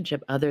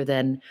relationship other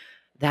than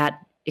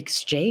that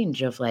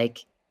exchange of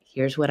like,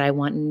 here's what I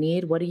want and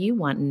need, what do you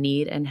want and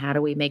need, and how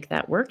do we make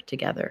that work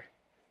together?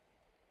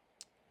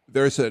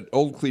 There's an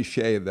old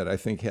cliche that I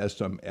think has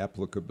some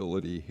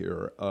applicability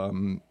here.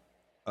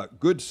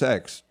 Good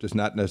sex does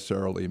not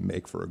necessarily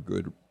make for a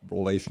good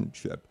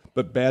relationship,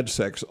 but bad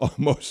sex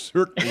almost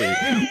certainly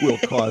will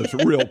cause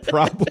real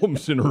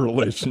problems in a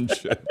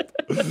relationship.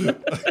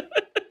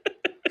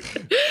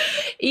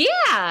 Yeah,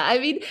 I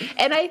mean,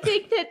 and I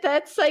think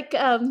that's like,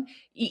 I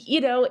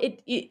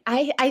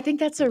think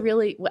that's I'm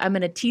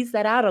going to tease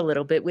that out a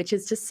little bit, which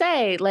is to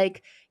say,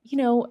 like,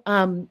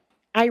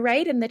 I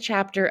write in the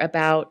chapter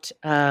about,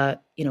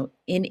 in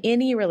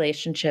any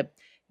relationship,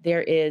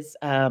 there is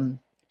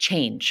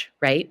change,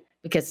 right?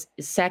 Because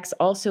sex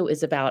also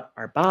is about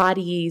our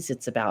bodies.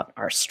 It's about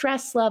our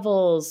stress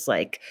levels,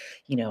 like,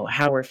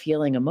 how we're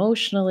feeling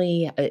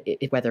emotionally,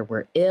 whether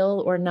we're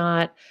ill or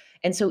not.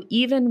 And so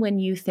even when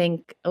you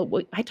think,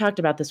 I talked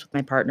about this with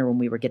my partner when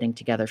we were getting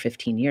together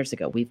 15 years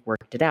ago, we've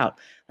worked it out.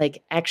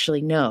 Like,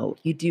 actually, no,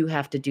 you do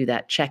have to do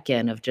that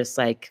check-in of just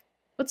like,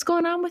 what's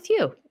going on with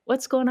you?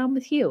 What's going on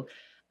with you?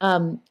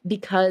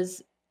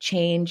 Because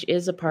change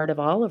is a part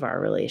of all of our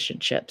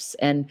relationships.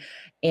 And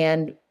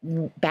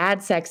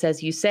bad sex,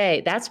 as you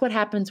say, that's what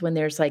happens when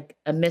there's like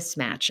a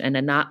mismatch and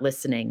a not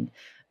listening.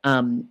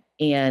 And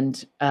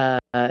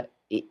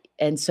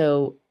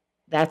so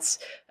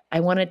I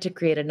wanted to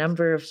create a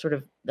number of sort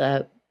of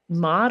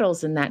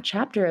models in that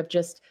chapter of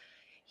just,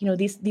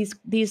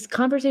 these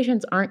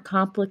conversations aren't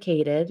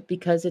complicated,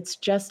 because it's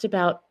just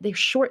about, they're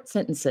short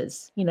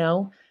sentences,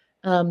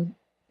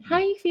 how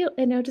you feel,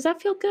 does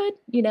that feel good?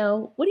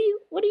 What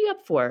are you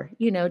up for?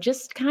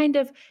 Just kind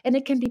of, and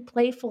it can be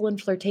playful and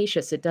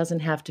flirtatious. It doesn't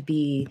have to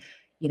be,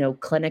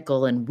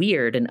 clinical and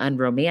weird and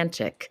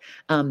unromantic.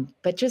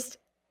 But just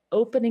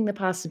opening the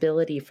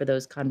possibility for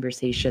those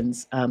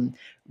conversations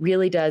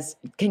really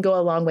can go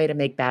a long way to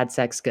make bad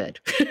sex good.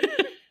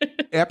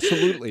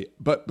 Absolutely.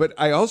 But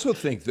I also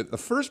think that the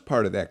first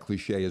part of that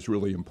cliche is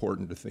really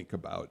important to think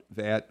about,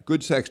 that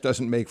good sex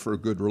doesn't make for a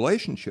good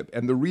relationship.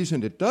 And the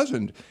reason it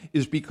doesn't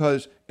is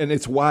because, and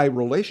it's why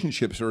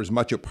relationships are as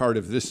much a part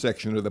of this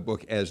section of the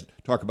book as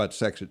talk about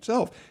sex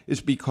itself, is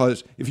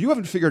because if you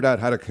haven't figured out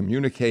how to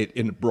communicate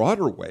in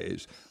broader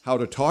ways, how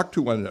to talk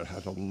to one another, how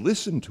to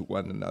listen to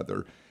one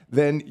another,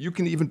 then you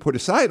can even put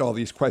aside all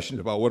these questions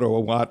about what do I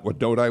want, what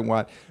don't I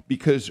want,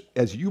 because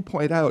as you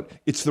point out,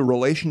 it's the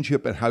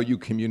relationship and how you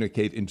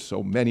communicate in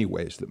so many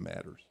ways that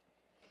matters.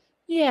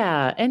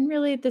 Yeah, and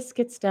really this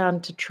gets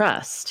down to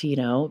trust,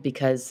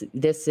 because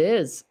this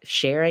is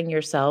sharing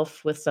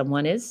yourself with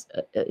someone is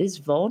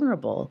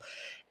vulnerable.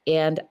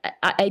 And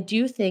I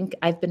do think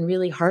I've been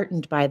really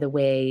heartened by the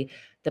way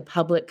the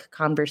public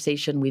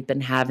conversation we've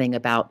been having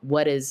about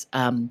what is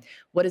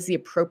the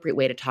appropriate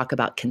way to talk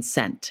about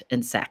consent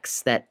and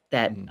sex.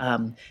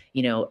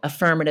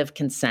 Affirmative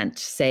consent,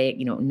 say,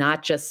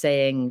 not just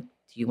saying,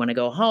 "Do you want to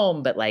go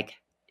home?" but like,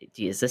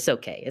 "Is this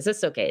okay? Is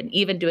this okay?" And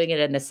even doing it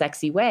in a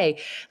sexy way,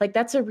 like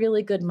that's a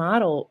really good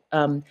model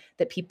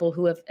that people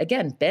who have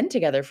again been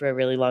together for a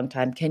really long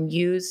time can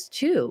use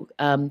too.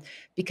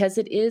 Because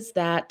it is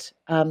that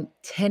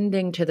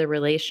tending to the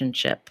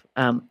relationship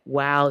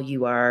while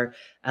you are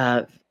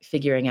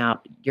figuring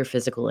out your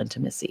physical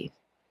intimacy.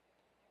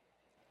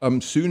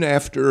 Soon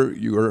after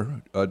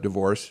your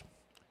divorce,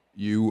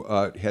 you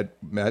had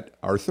met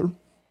Arthur,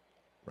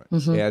 right?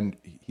 Mm-hmm. And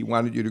he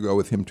wanted you to go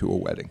with him to a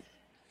wedding.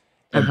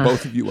 And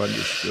both of you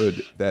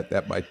understood that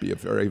that might be a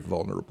very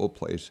vulnerable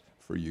place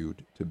for you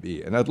to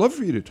be. And I'd love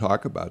for you to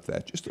talk about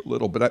that just a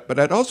little. But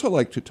I'd also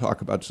like to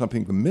talk about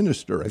something the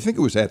minister, I think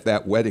it was at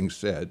that wedding,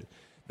 said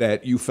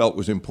that you felt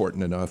was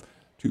important enough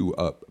to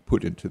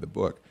put into the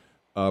book.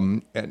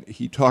 And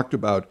he talked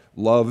about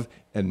love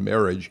and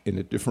marriage in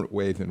a different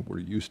way than we're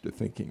used to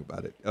thinking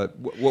about it.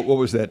 What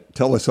was that?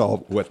 Tell us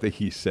all what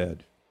he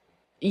said.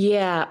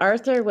 Yeah,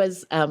 Arthur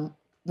was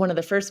one of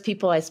the first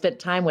people I spent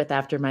time with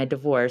after my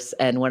divorce,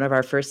 and one of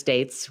our first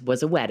dates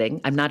was a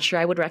wedding. I'm not sure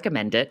I would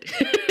recommend it.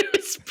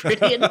 It's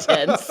pretty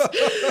intense.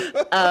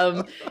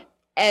 And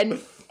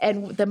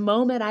the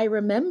moment I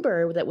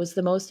remember that was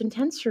the most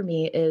intense for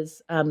me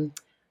is, I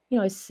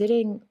was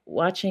sitting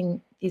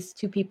watching these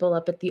two people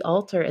up at the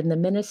altar, and the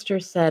minister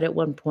said at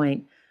one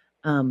point,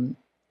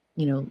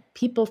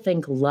 people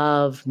think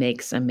love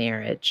makes a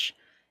marriage.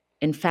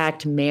 In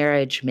fact,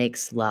 marriage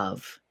makes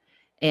love.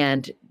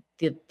 And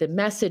the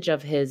message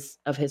of his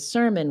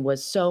sermon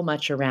was so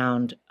much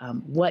around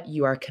what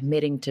you are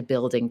committing to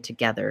building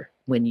together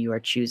when you are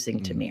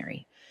choosing to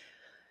marry.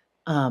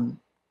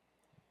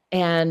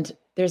 And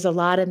there's a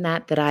lot in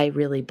that I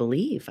really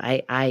believe.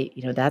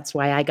 That's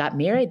why I got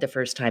married the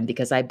first time,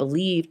 because I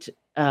believed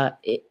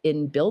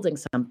in building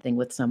something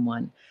with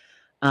someone.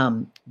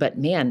 But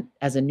man,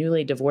 as a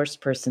newly divorced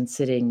person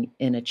sitting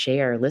in a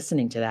chair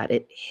listening to that,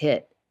 it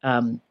hit.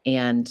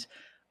 And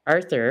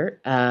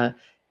Arthur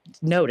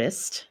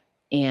noticed.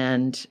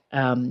 And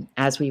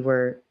as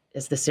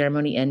the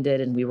ceremony ended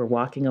and we were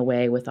walking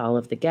away with all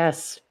of the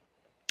guests,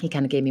 he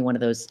kind of gave me one of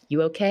those,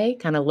 "You okay?"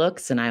 kind of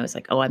looks. And I was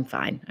like, "Oh, I'm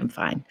fine. I'm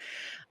fine."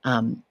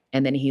 And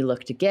then he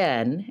looked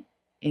again,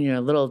 a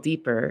little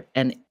deeper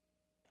and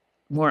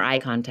more eye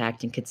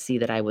contact, and could see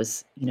that I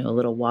was, a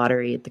little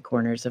watery at the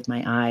corners of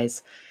my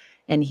eyes.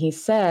 And he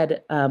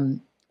said,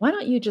 "Why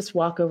don't you just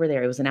walk over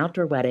there?" It was an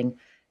outdoor wedding.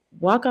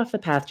 "Walk off the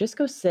path. Just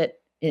go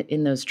sit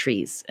in those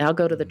trees. I'll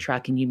go to the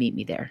truck and you meet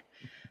me there."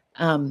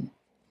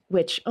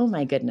 Which, oh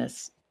my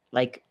goodness,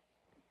 like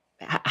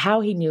how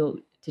he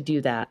knew to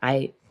do that.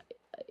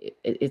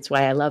 It's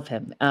why I love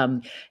him.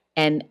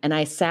 And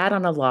I sat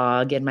on a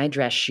log in my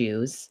dress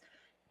shoes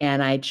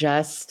and I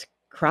just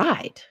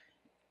cried.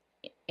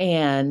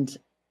 And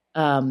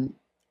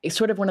it's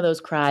sort of one of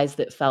those cries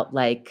that felt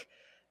like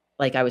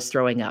I was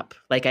throwing up,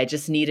 like I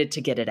just needed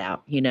to get it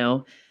out,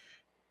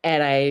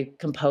 And I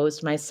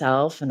composed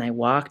myself and I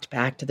walked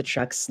back to the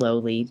truck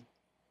slowly.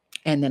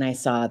 And then I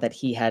saw that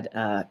he had,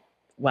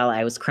 while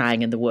I was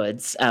crying in the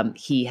woods,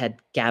 he had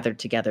gathered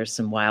together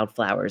some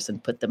wildflowers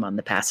and put them on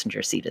the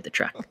passenger seat of the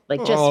truck. Like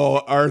just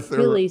Arthur.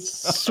 Really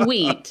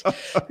sweet,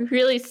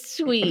 really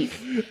sweet.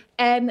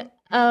 And,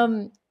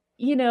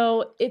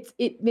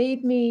 it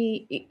made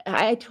me,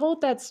 I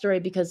told that story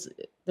because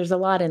there's a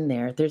lot in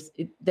there.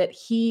 That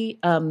he,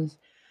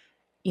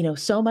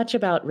 so much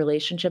about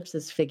relationships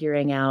is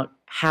figuring out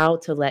how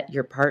to let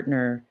your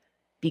partner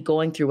be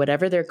going through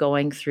whatever they're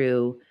going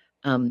through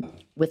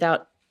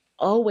without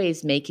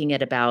always making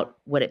it about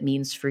what it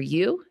means for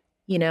you,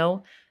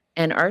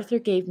 And Arthur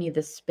gave me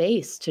the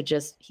space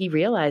to he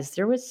realized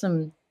there was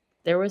some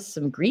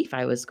grief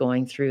I was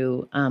going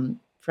through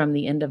from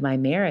the end of my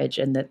marriage,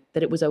 and that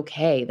it was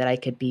okay that I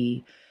could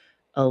be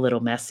a little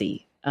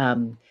messy.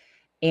 And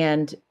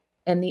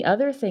the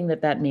other thing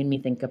that made me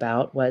think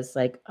about was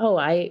like, oh,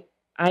 I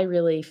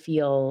really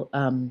feel,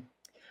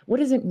 what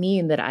does it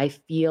mean that I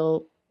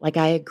feel like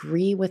I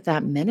agree with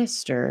that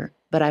minister,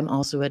 but I'm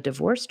also a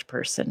divorced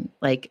person,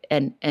 like,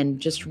 and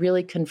just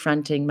really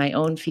confronting my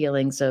own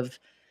feelings of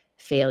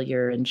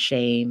failure and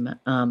shame.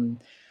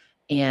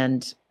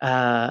 And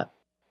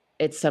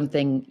it's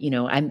something,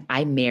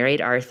 I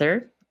married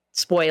Arthur.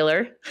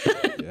 Spoiler,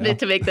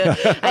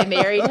 I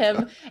married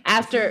him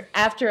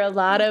after a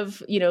lot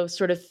of,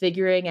 sort of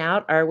figuring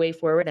out our way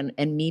forward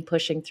and me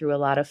pushing through a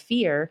lot of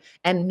fear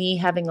and me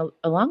having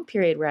a long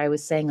period where I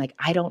was saying like,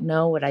 I don't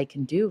know what I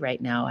can do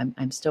right now.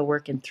 I'm still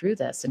working through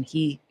this. And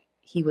he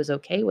was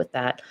okay with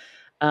that.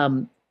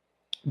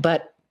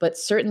 But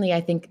certainly I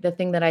think the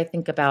thing that I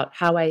think about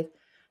how I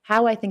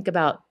think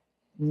about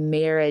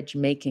marriage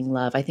making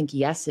love, I think,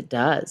 yes, it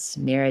does.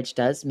 Marriage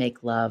does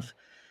make love.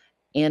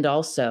 And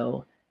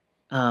also,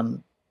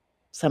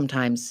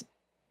 sometimes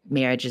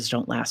marriages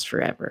don't last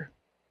forever.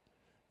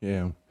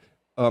 Yeah.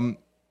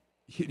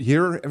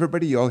 Here,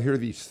 everybody, you all hear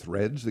these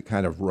threads that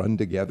kind of run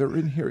together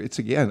in here. It's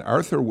again,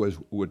 Arthur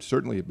would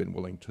certainly have been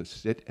willing to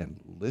sit and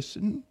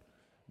listen,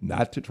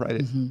 not to try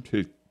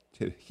to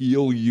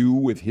heal you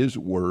with his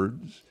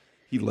words.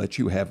 He let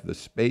you have the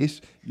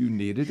space you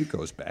needed. It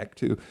goes back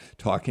to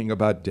talking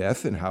about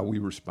death and how we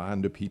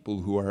respond to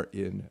people who are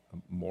in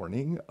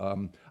mourning.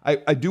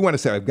 I do want to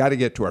say, I've got to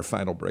get to our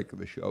final break of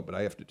the show, but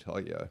I have to tell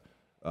you,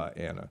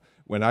 Anna,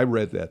 when I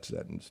read that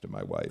sentence to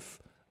my wife,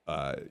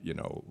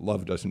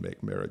 love doesn't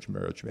make marriage,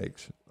 marriage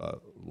makes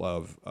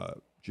love.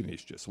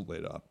 Janice just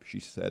lit up. She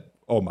said,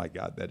 oh my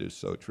God, that is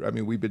so true. I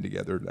mean, we've been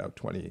together now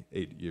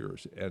 28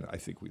 years, and I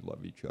think we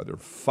love each other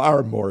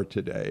far more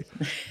today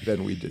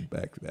than we did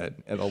back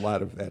then. And a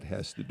lot of that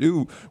has to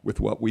do with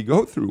what we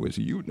go through, as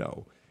you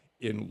know,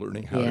 in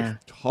learning how to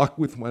talk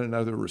with one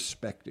another,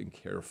 respect and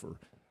care for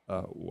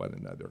one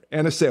another.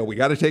 Anna Sale, we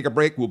got to take a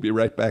break. We'll be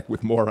right back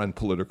with more on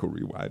Political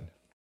Rewind.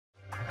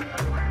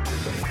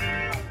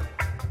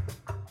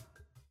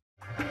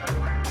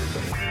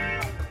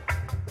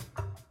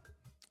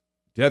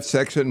 Death,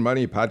 Sex, and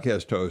Money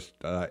podcast host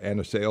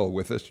Anna Sale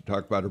with us to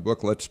talk about her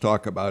book, Let's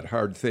Talk About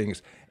Hard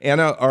Things.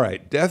 Anna, all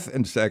right, death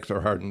and sex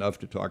are hard enough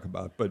to talk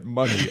about, but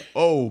money,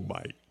 oh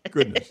my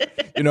goodness.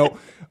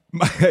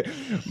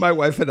 My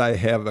wife and I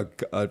have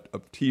a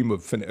team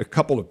of a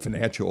couple of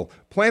financial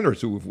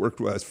planners who have worked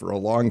with us for a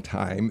long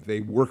time.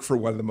 They work for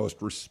one of the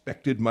most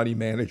respected money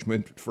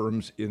management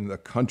firms in the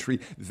country.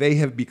 They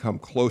have become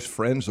close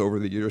friends over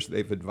the years.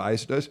 They've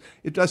advised us.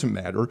 It doesn't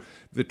matter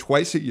that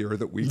twice a year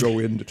that we go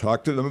in to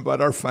talk to them about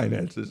our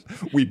finances,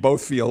 we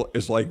both feel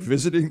is like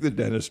visiting the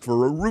dentist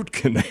for a root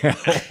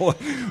canal.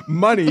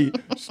 Money,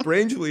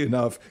 strangely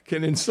enough,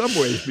 can in some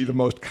ways be the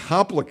most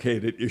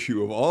complicated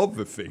issue of all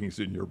the things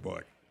in your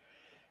book.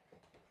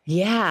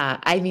 Yeah.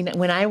 I mean,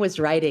 when I was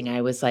writing,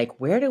 I was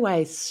like, where do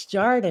I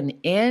start and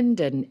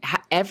end? And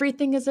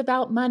everything is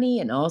about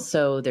money. And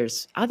also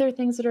there's other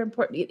things that are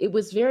important. It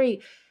was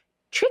very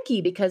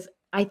tricky because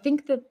I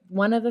think that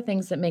one of the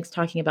things that makes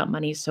talking about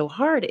money so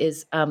hard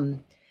is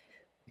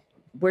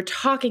we're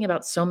talking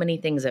about so many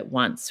things at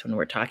once when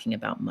we're talking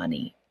about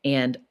money.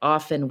 And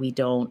often we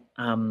don't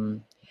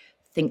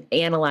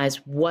analyze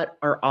what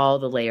are all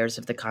the layers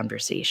of the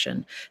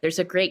conversation. There's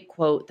a great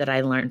quote that I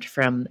learned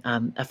from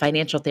a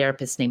financial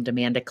therapist named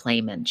Amanda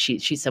Clayman.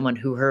 She's someone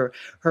who her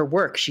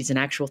work, she's an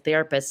actual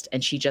therapist,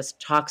 and she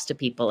just talks to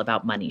people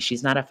about money.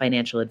 She's not a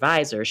financial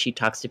advisor. She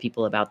talks to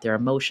people about their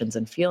emotions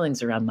and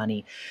feelings around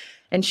money.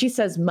 And she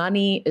says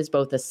money is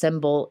both a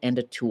symbol and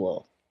a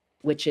tool,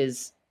 which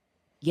is,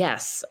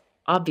 yes,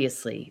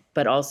 obviously,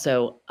 but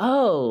also,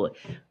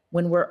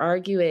 when we're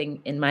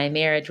arguing in my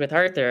marriage with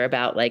Arthur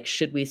about like,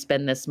 should we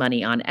spend this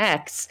money on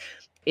X?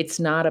 It's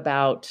not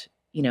about,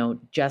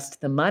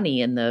 just the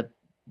money and the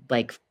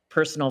like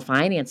personal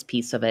finance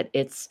piece of it.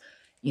 It's,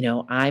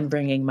 I'm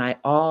bringing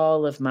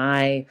all of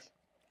my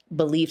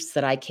beliefs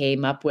that I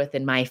came up with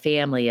in my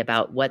family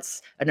about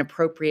what's an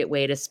appropriate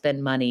way to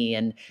spend money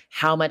and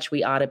how much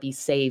we ought to be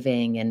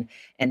saving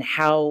and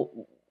how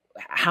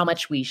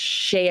much we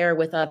share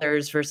with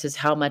others versus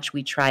how much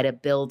we try to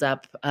build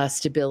up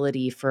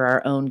stability for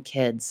our own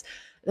kids.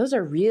 Those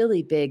are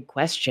really big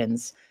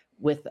questions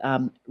with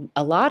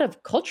a lot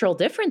of cultural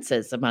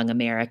differences among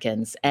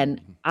Americans.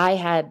 And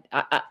I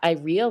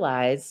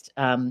realized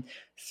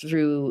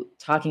through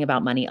talking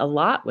about money a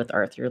lot with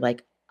Arthur,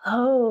 like,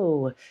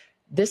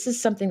 this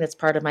is something that's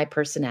part of my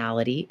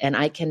personality. And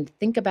I can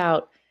think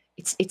about,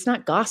 it's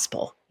not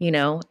gospel,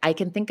 I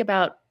can think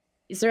about,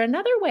 is there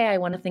another way I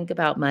want to think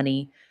about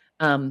money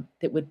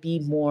that would be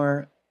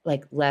more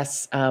like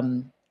less,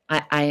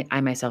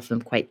 I myself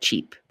am quite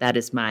cheap. That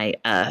is my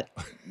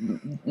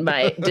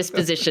my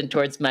disposition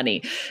towards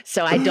money.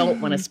 So I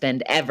don't want to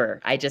spend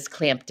ever. I just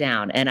clamp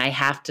down and I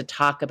have to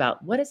talk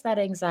about what is that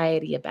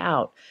anxiety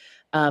about?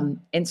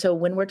 And so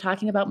when we're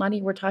talking about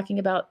money, we're talking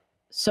about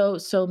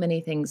so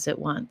many things at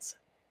once.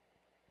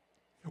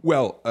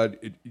 Well,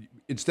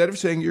 instead of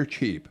saying you're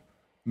cheap,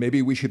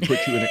 maybe we should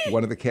put you in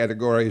one of the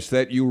categories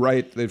that you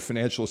write that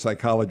financial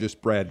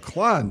psychologist Brad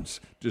Klontz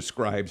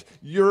describes.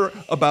 You're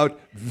about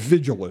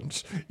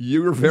vigilance.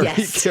 You're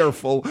very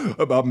careful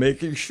about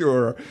making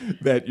sure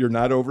that you're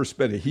not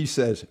overspending. He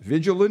says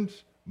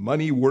vigilance,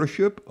 money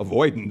worship,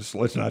 avoidance.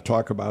 Let's not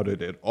talk about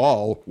it at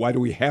all. Why do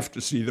we have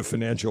to see the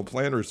financial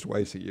planners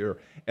twice a year?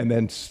 And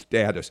then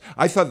status.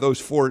 I thought those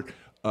four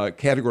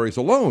categories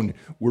alone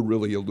were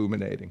really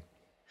illuminating.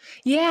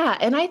 Yeah.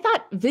 And I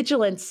thought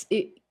vigilance,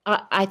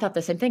 I thought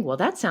the same thing. Well,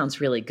 that sounds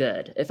really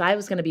good. If I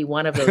was going to be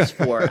one of those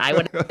four, I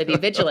would have to be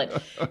vigilant.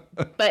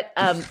 But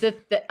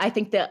I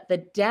think that the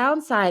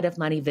downside of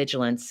money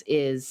vigilance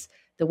is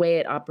the way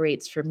it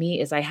operates for me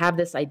is I have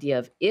this idea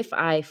of if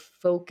I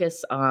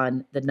focus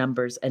on the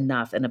numbers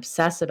enough and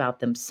obsess about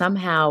them,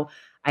 somehow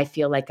I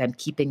feel like I'm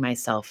keeping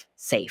myself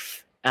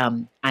safe.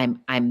 I'm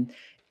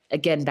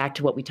again, back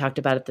to what we talked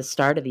about at the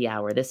start of the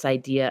hour, this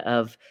idea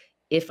of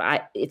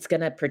it's going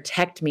to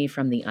protect me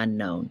from the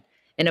unknown.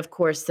 And of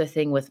course, the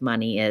thing with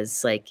money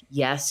is like,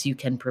 yes, you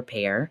can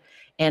prepare.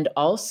 And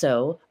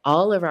also,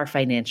 all of our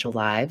financial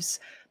lives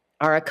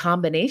are a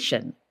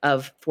combination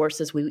of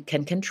forces we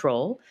can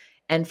control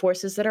and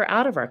forces that are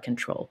out of our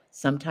control.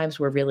 Sometimes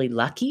we're really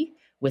lucky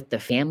with the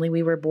family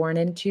we were born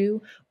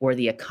into or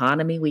the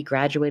economy we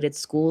graduated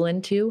school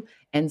into.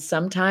 And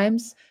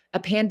sometimes a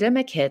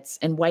pandemic hits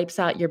and wipes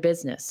out your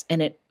business,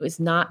 and it was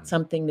not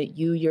something that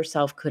you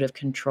yourself could have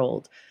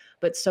controlled.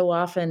 But so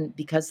often,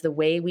 because the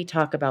way we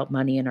talk about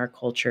money in our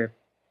culture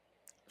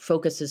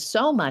focuses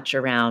so much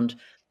around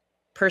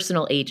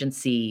personal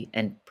agency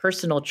and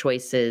personal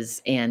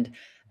choices, and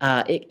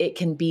it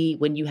can be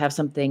when you have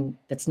something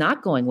that's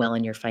not going well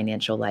in your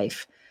financial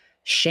life,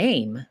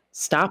 shame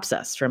stops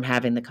us from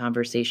having the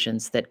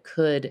conversations that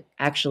could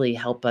actually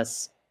help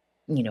us,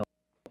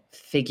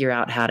 figure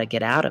out how to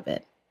get out of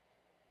it.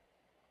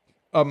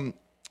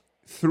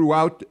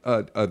 Throughout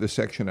the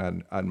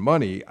section on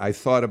money, I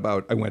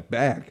went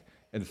back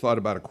and thought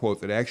about a quote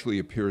that actually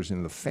appears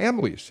in the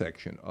family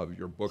section of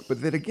your book,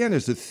 but that again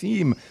is a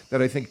theme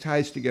that I think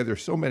ties together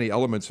so many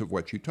elements of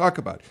what you talk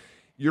about.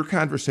 Your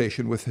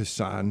conversation with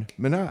Hasan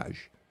Minhaj.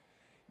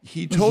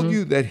 He told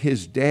you that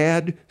his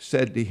dad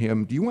said to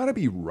him, do you want to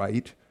be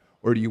right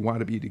or do you want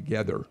to be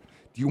together?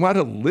 Do you want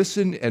to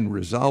listen and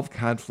resolve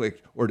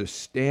conflict or to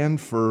stand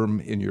firm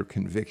in your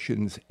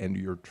convictions and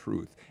your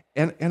truth?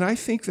 And I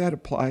think that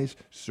applies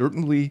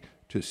certainly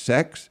to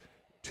sex,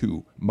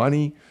 to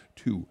money,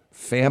 to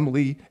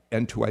family,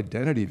 and to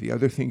identity, the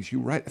other things you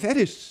write. That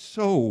is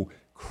so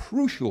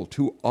crucial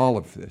to all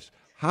of this.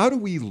 How do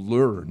we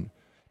learn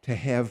to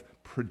have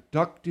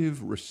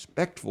productive,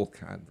 respectful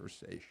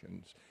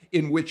conversations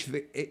in which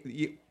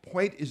the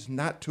point is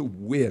not to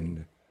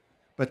win,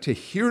 but to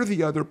hear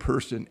the other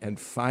person and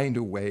find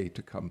a way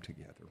to come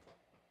together?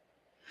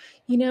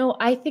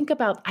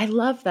 I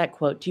love that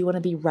quote. Do you want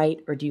to be right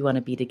or do you want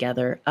to be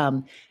together?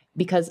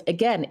 Because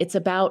again, it's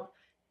about,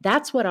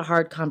 that's what a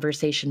hard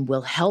conversation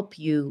will help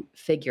you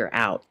figure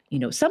out.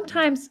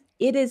 Sometimes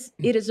it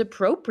is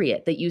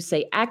appropriate that you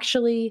say,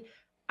 actually,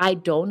 I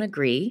don't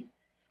agree.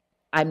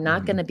 I'm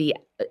not going to be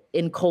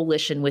in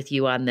coalition with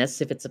you on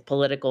this if it's a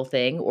political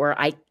thing, or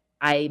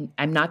I'm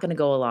not going to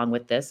go along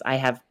with this.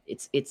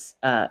 It's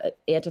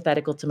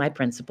antithetical to my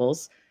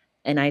principles,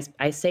 and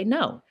I say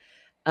no.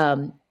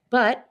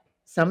 But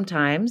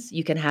sometimes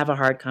you can have a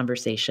hard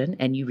conversation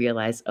and you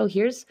realize,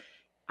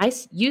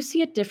 you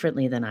see it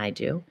differently than I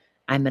do.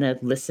 I'm going to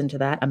listen to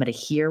that. I'm going to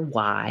hear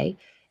why.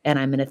 And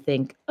I'm going to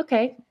think,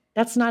 okay,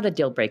 that's not a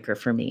deal breaker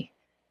for me.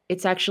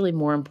 It's actually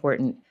more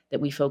important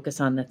that we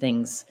focus on the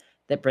things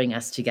that bring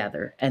us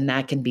together. And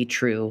that can be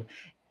true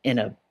in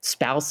a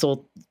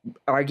spousal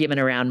argument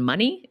around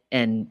money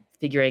and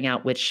figuring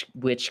out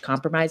which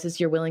compromises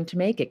you're willing to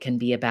make. It can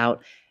be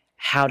about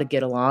how to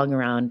get along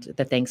around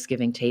the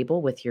Thanksgiving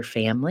table with your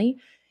family.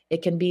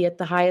 It can be at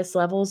the highest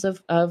levels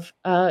of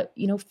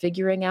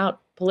figuring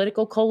out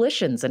political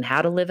coalitions and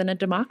how to live in a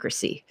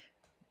democracy.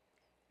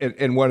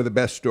 And one of the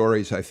best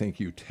stories I think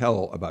you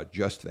tell about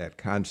just that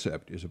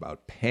concept is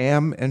about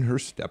Pam and her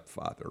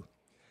stepfather.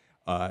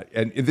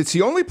 And it's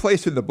the only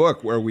place in the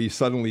book where we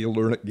suddenly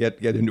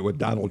get into a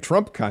Donald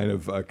Trump kind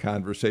of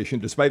conversation,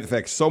 despite the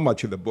fact so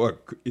much of the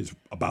book is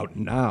about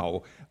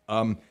now.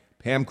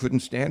 Pam couldn't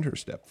stand her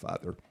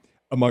stepfather,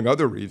 among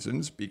other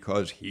reasons,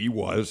 because he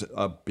was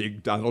a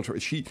big Donald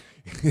Trump.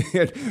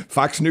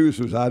 Fox News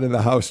was on in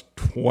the house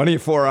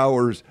 24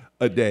 hours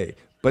a day.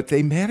 But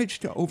they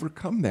managed to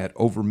overcome that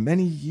over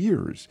many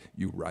years,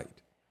 you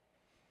write.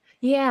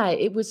 Yeah,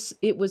 it was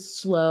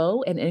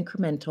slow and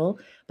incremental.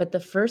 But the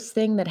first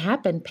thing that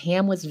happened,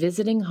 Pam was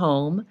visiting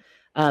home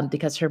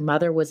because her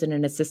mother was in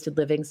an assisted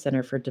living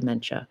center for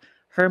dementia.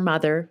 Her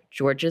mother,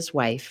 George's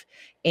wife,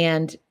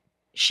 and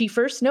she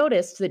first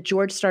noticed that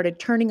George started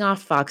turning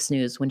off Fox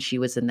News when she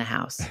was in the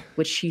house,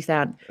 which she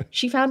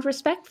found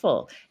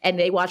respectful. And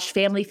they watched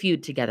Family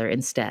Feud together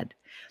instead.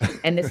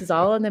 And this is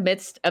all in the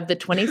midst of the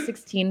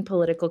 2016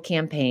 political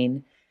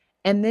campaign.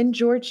 And then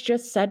George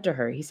just said to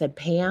her, he said,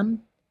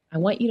 Pam, I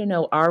want you to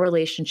know our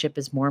relationship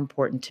is more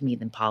important to me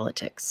than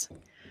politics.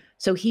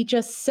 So he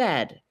just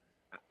said,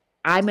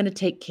 I'm going to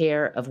take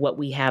care of what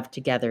we have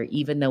together,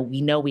 even though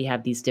we know we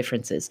have these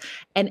differences.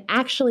 And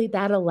actually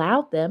that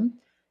allowed them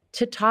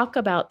to talk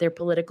about their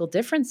political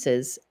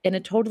differences in a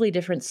totally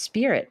different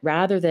spirit.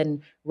 Rather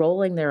than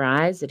rolling their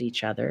eyes at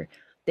each other,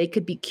 they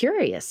could be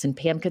curious, and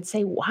Pam could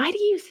say, why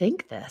do you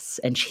think this?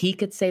 And he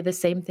could say the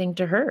same thing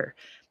to her.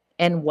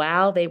 And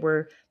while they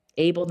were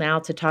able now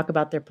to talk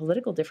about their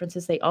political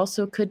differences, they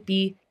also could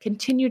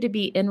continue to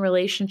be in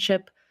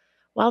relationship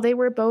while they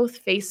were both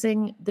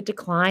facing the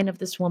decline of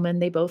this woman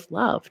they both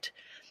loved.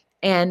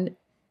 And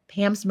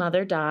Pam's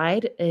mother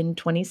died in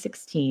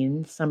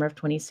 2016, summer of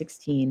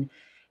 2016.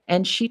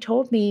 And she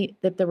told me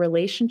that the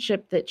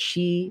relationship that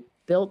she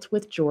built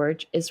with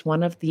George is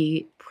one of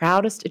the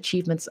proudest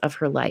achievements of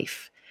her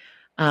life.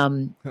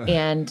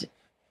 And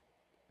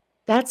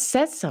that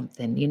says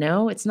something,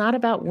 it's not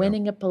about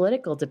winning a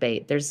political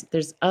debate.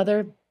 There's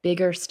other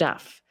bigger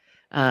stuff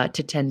to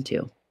tend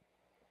to.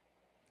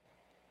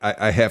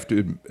 I have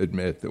to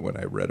admit that when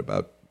I read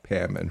about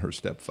Pam and her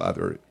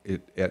stepfather,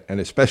 and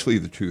especially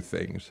the two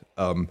things,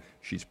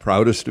 she's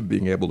proudest of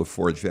being able to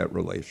forge that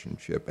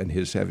relationship, and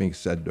his having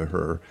said to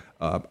her,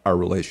 our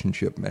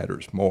relationship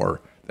matters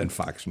more than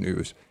Fox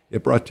News.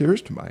 It brought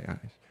tears to my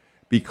eyes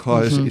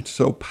because it's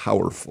so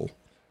powerful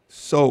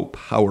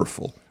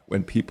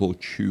when people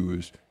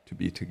choose to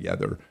be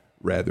together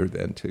rather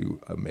than to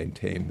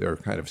maintain their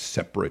kind of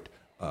separate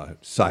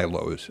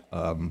silos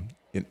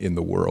in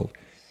the world.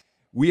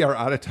 We are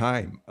out of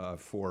time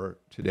for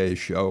today's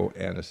show,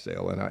 Anna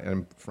Sale, and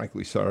I'm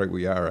frankly sorry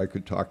we are. I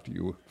could talk to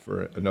you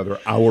for another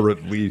hour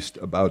at least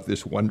about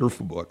this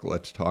wonderful book,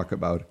 Let's Talk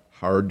About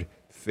Hard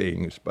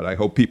Things, but I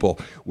hope people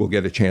will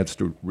get a chance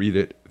to read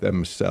it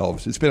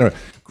themselves. It's been a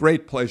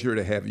great pleasure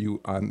to have you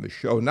on the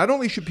show. Not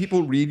only should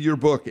people read your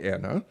book,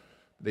 Anna,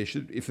 they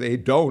should, if they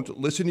don't,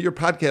 listen to your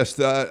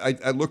podcast.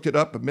 I looked it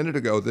up a minute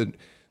ago. The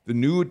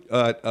new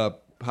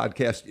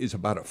podcast is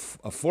about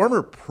a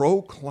former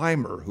pro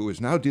climber who is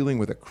now dealing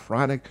with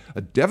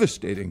a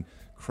devastating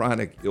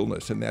chronic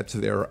illness, and that's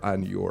there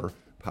on your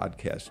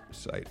podcast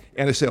site.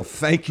 Anna Sale,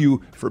 thank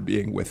you for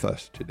being with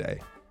us today.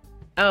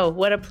 Oh,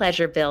 what a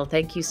pleasure, Bill.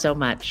 Thank you so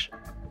much.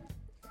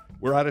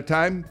 We're out of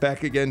time.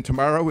 Back again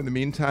tomorrow. In the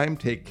meantime,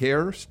 take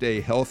care,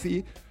 stay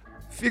healthy.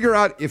 Figure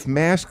out if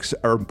masks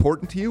are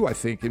important to you. I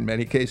think in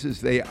many cases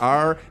they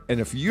are. And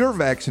if you're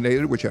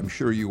vaccinated, which I'm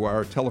sure you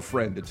are, tell a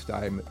friend it's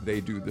time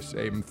they do the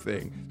same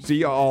thing. See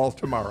you all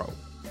tomorrow.